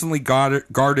was constantly guarded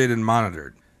and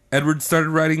monitored. Edward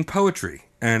started writing poetry,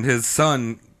 and his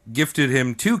son gifted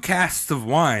him 2 casks of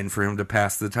wine for him to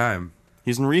pass the time.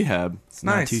 He's in rehab. It's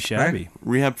Not nice, too shabby. right?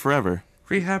 Rehab forever.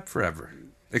 Rehab forever.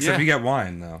 Except Yeah. you get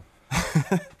wine, though.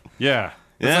 Yeah.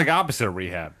 It's Yeah. like opposite of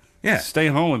rehab. Yeah. Stay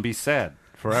home and be sad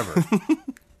forever.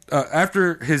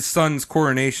 After his son's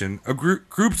coronation,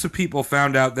 groups of people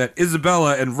found out that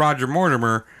Isabella and Roger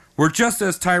Mortimer were just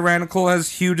as tyrannical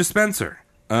as Hugh Despenser.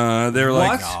 They were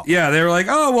like, What? yeah, they were like,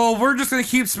 oh, well, we're just going to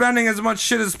keep spending as much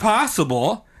shit as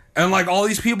possible. And, like, all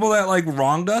these people that, like,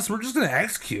 wronged us, we're just going to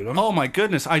execute them. Oh my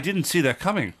goodness, I didn't see that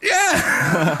coming.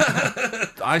 Yeah.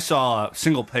 I saw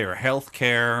single payer health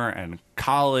care and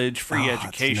college, free Oh, that's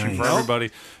education for nice. everybody.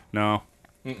 No.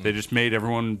 They just made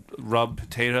everyone rub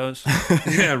potatoes.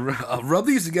 Yeah, rub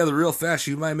these together real fast.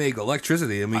 You might make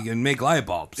electricity and we can make light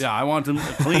bulbs. Yeah, I want them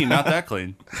clean, not that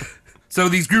clean. So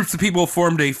these groups of people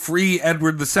formed a Free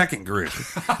Edward II group.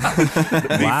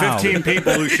 Wow. 15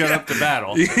 people who showed up to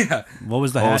battle. Yeah. What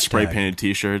was the All hashtag? spray painted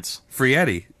T-shirts. Free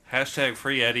Eddie. Hashtag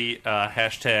free Eddie,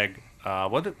 hashtag,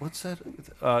 what's that?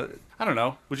 I don't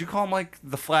know. Would you call them like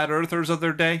the flat earthers of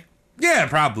their day? Yeah,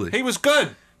 probably. He was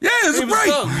good. Yeah, it's He was right.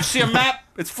 good. You see a map?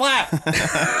 It's flat.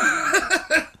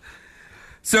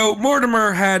 So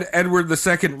Mortimer had Edward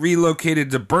II relocated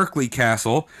to Berkeley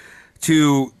Castle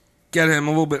to get him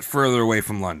a little bit further away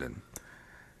from London.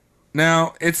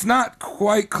 Now, it's not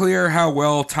quite clear how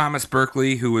well Thomas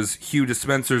Berkeley, who was Hugh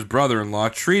Despenser's brother-in-law,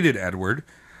 treated Edward.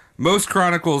 Most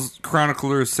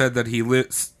chroniclers said that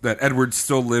that Edward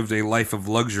still lived a life of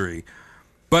luxury,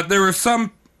 but there were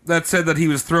some that said that he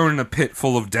was thrown in a pit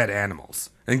full of dead animals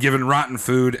and given rotten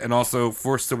food, and also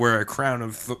forced to wear a crown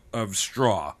of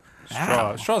straw.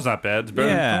 Straw's not bad. It's better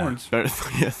Yeah. than thorns.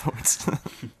 Yeah, thorns.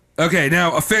 Okay,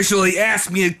 now officially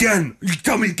ask me again. You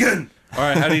tell me again. All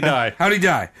right, how'd he die? How'd he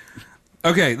die?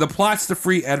 Okay, the plots to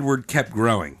free Edward kept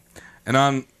growing.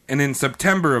 And in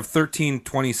September of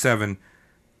 1327,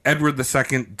 Edward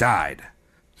II died.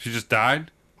 She just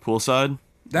died? Poolside?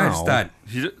 Just died.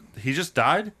 He just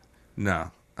died?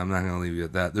 No, I'm not going to leave you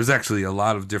at that. There's actually a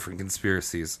lot of different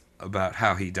conspiracies about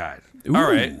how he died. All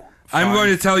right. I'm going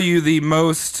to tell you the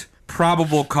most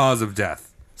probable cause of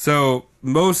death. So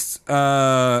most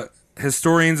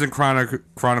historians and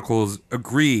chronicles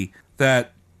agree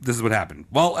that this is what happened.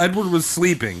 While Edward was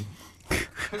sleeping,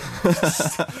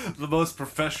 The most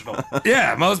professional.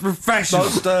 Yeah, most professional.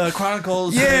 Most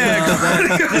Chronicles.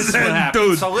 This is what happened.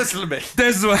 Dude, So listen to me.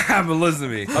 this is what happened. Listen to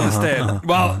me. Understand.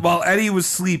 While Eddie was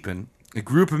sleeping, a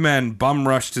group of men bum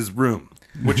rushed his room.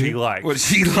 Which he liked. Which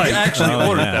he liked. He actually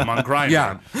ordered them on Grindr.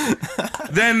 Yeah.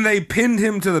 Then they pinned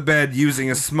him to the bed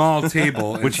using a small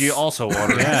table, Which he also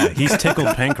ordered. Yeah, he's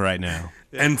tickled pink right now.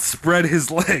 and spread his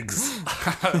legs.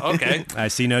 Okay. I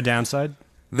see no downside.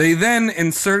 They then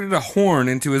inserted a horn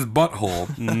into his butthole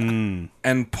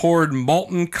and poured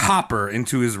molten copper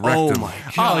into his rectum.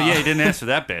 Oh, yeah, he didn't answer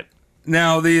that bit.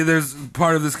 Now, there's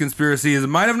part of this conspiracy is it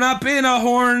might have not been a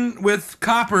horn with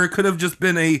copper. It could have just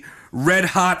been a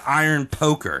red-hot iron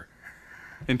poker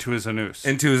Into his anus.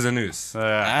 into his anus.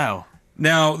 Wow.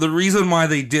 Now, the reason why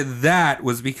they did that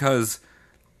was because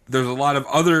there's a lot of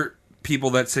other people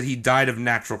that said he died of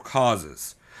natural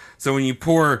causes. So when you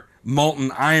pour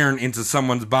molten iron into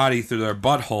someone's body through their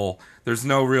butthole, there's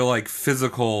no real, like,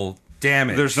 physical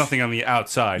damage. There's nothing on the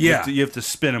outside. Yeah. You have to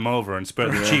spin him over and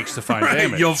spread the cheeks to find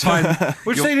damage. You'll find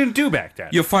Which they didn't do back then.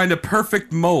 you'll find a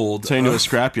perfect mold. Turn into a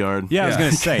scrapyard. Yeah, I was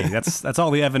gonna say that's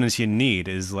all the evidence you need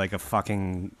is like a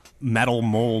fucking metal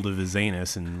mold of his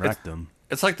anus and rectum.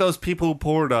 It's like those people who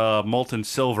poured molten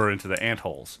silver into the ant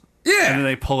holes. Yeah. And then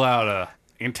they pull out a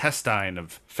intestine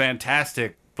of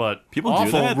fantastic but People do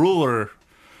awful that? ruler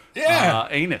Yeah.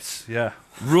 anus. Yeah.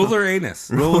 Ruler anus.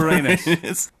 Ruler anus.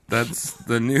 It's, That's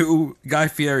the new Guy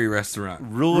Fieri restaurant.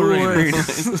 Ruler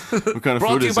anus. what kind of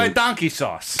Brought food to you is by it? donkey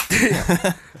sauce.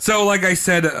 So, like I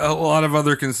said, a lot of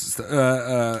other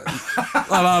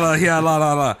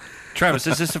la. Travis,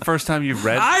 is this the first time you've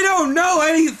read? I don't know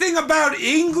anything about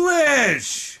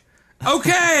English.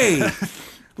 Okay.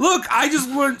 Look, I just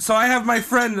learned. So I have my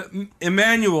friend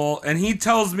Emmanuel, and he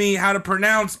tells me how to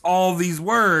pronounce all these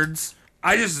words.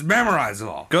 I just memorize it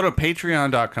all. Go to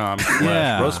patreon.com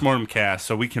Yeah. /roastmortemcast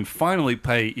so we can finally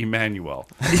pay Emmanuel.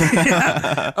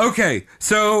 Okay,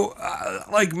 so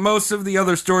like most of the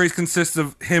other stories consist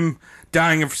of him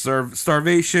dying of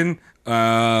starvation,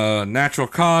 natural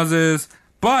causes,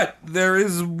 but there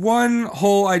is one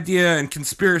whole idea and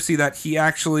conspiracy that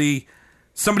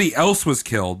somebody else was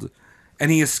killed,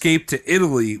 and he escaped to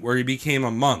Italy where he became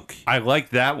a monk. I like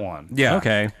that one. Yeah.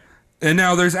 Okay. And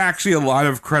now there's actually a lot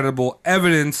of credible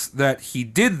evidence that he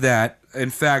did that.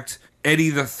 In fact, Eddie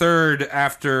III,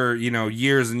 after,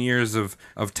 years and years of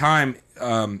time,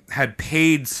 had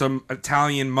paid some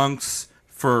Italian monks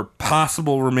for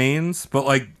possible remains. But,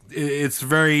 like, it's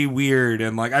very weird.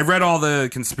 And, like, I read all the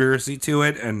conspiracy to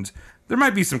it, and there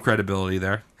might be some credibility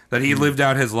there. That he lived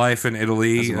out his life in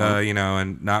Italy,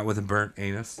 and not with a burnt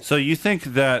anus. So you think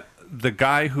that the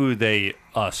guy who they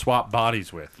swapped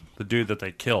bodies with, the dude that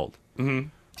they killed,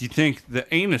 do you think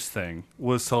the anus thing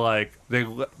was to, like, they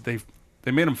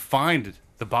made him find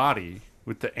the body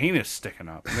with the anus sticking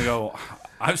up, and they go,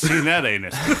 I've seen that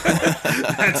anus.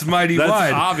 That's mighty That's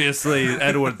wide. obviously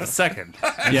Edward II. And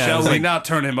Yeah, it shall was we like- not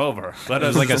turn him over? Let It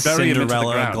us was like a bury him into the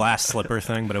Cinderella ground. glass slipper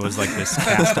thing, but it was like this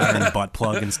cast iron butt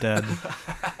plug instead.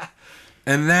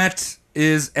 And that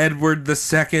is Edward II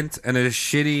and a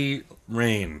shitty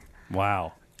reign.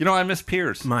 Wow. I miss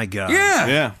Piers. My God. Yeah.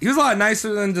 Yeah. He was a lot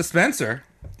nicer than Dispenser.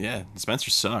 Yeah,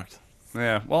 Spencer sucked.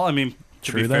 Yeah. Well, I mean,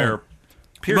 to True be that. fair,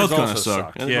 Piers Both kind also of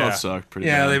sucked. sucked. Yeah, they both sucked pretty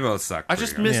Yeah, bad. they both suck. I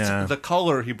just pretty missed Yeah. the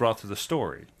color he brought to the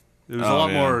story. There was a Oh,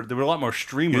 lot yeah. more. There were a lot more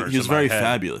streamers. He was in my very head.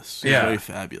 fabulous. He was Yeah. very The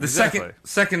fabulous. Exactly.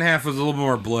 second half was a little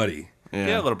more bloody.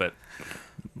 Yeah, a little bit.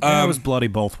 Yeah, it was bloody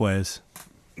both ways.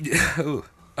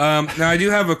 Now, I do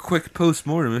have a quick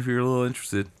post-mortem if you're a little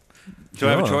interested. Do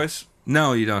I have a Oh. choice?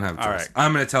 No, you don't have a choice. All right.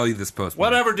 I'm going to tell you this post-mortem.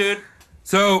 Whatever, dude.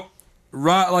 So,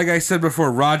 like I said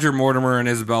before, Roger Mortimer and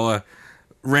Isabella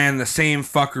ran the same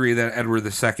fuckery that Edward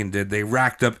II did. They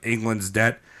racked up England's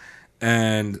debt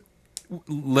and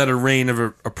led a reign of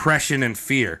oppression and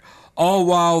fear. All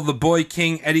while the boy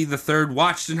king Eddie III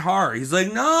watched in horror. He's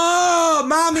like, no,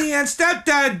 mommy and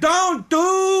stepdad, don't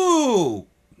do.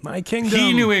 My kingdom.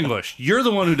 He knew English. You're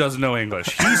the one who doesn't know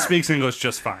English. He speaks English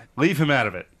just fine. Leave him out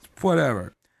of it.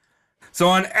 Whatever. So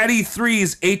on Eddie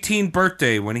III's 18th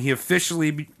birthday, when he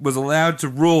officially was allowed to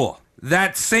rule,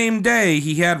 that same day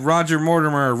he had Roger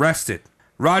Mortimer arrested.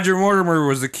 Roger Mortimer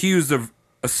was accused of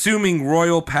assuming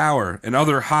royal power and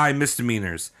other high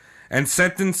misdemeanors, and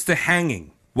sentenced to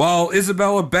hanging. While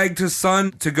Isabella begged his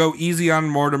son to go easy on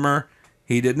Mortimer,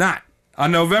 he did not.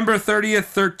 On November 30th,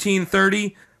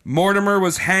 1330, Mortimer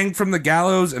was hanged from the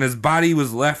gallows, and his body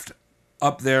was left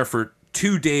up there for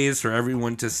 2 days for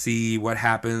everyone to see what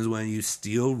happens when you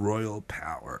steal royal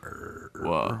power.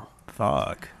 Whoa.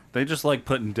 Fuck. They just like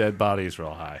putting dead bodies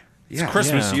real high. It's Yeah.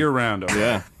 Christmas Yeah. year round. Over.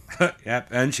 Yeah.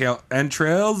 Yep,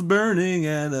 entrails burning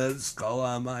and a skull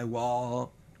on my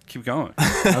wall. Keep going.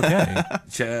 Okay.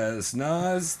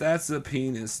 Chestnuts, that's a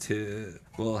penis tip.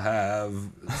 We'll have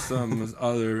some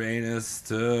other anus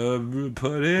to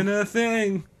put in a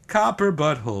thing. Copper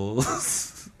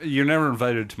buttholes. You're never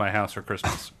invited to my house for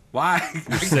Christmas. Why?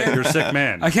 You're a sick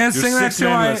man. I can't You're sing that sick to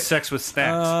man my... who has sex with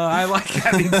snacks. I like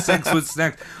having sex with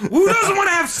snacks. Who doesn't want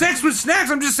to have sex with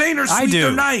snacks? I'm just saying they're I sweet, do.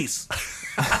 they're nice.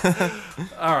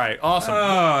 All right,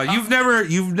 awesome. You've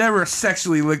never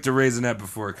sexually licked a raisinette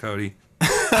before, Cody.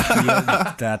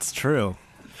 That's true.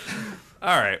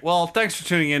 All right, well, thanks for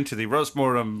tuning in to the Roast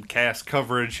Mortem cast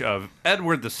coverage of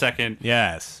Edward II,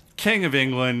 Yes. King of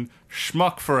England,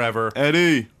 schmuck forever.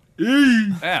 Eddie.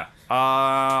 Yeah,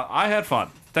 I had fun.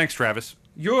 Thanks, Travis.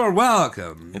 You're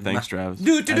welcome. Hey, thanks, Travis. I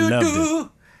loved it.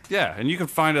 Yeah, and you can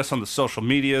find us on the social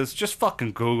medias. Just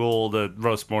fucking Google the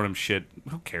Roast Mortem shit.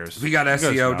 Who cares? We got You guys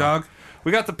SEO, know. dog.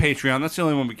 We got the Patreon. That's the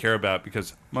only one we care about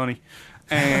because money.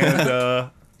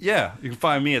 And yeah, you can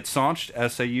find me at Saunched,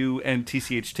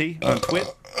 SAUNTCHT on Twit.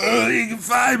 You can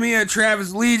find me at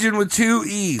Travis Legion with 2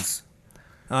 E's.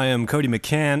 I am Cody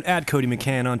McCann at Cody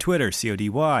McCann on Twitter.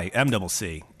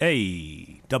 CODYMCC.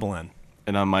 A-double-N.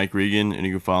 And I'm Mike Regan, and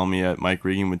you can follow me at Mike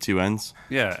Regan with 2 N's.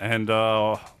 Yeah, and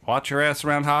watch your ass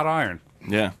around hot iron.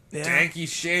 Yeah. Danky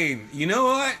Shane. You know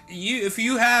what? If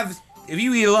you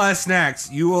eat a lot of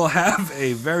snacks, you will have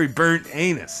a very burnt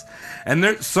anus. And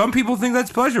some people think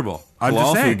that's pleasurable. I'm just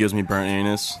Halal saying. food gives me burnt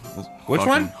anus. Which Fucking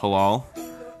one? Halal.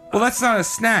 Well, that's not a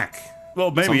snack.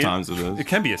 Well, maybe Sometimes it is. It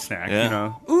can be a snack, Yeah. you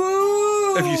know.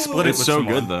 Ooh. If you split it It's with so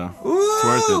someone. good, though. Ooh. It's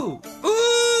worth it.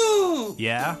 Ooh.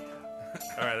 Yeah?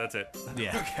 All right, that's it.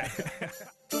 Yeah.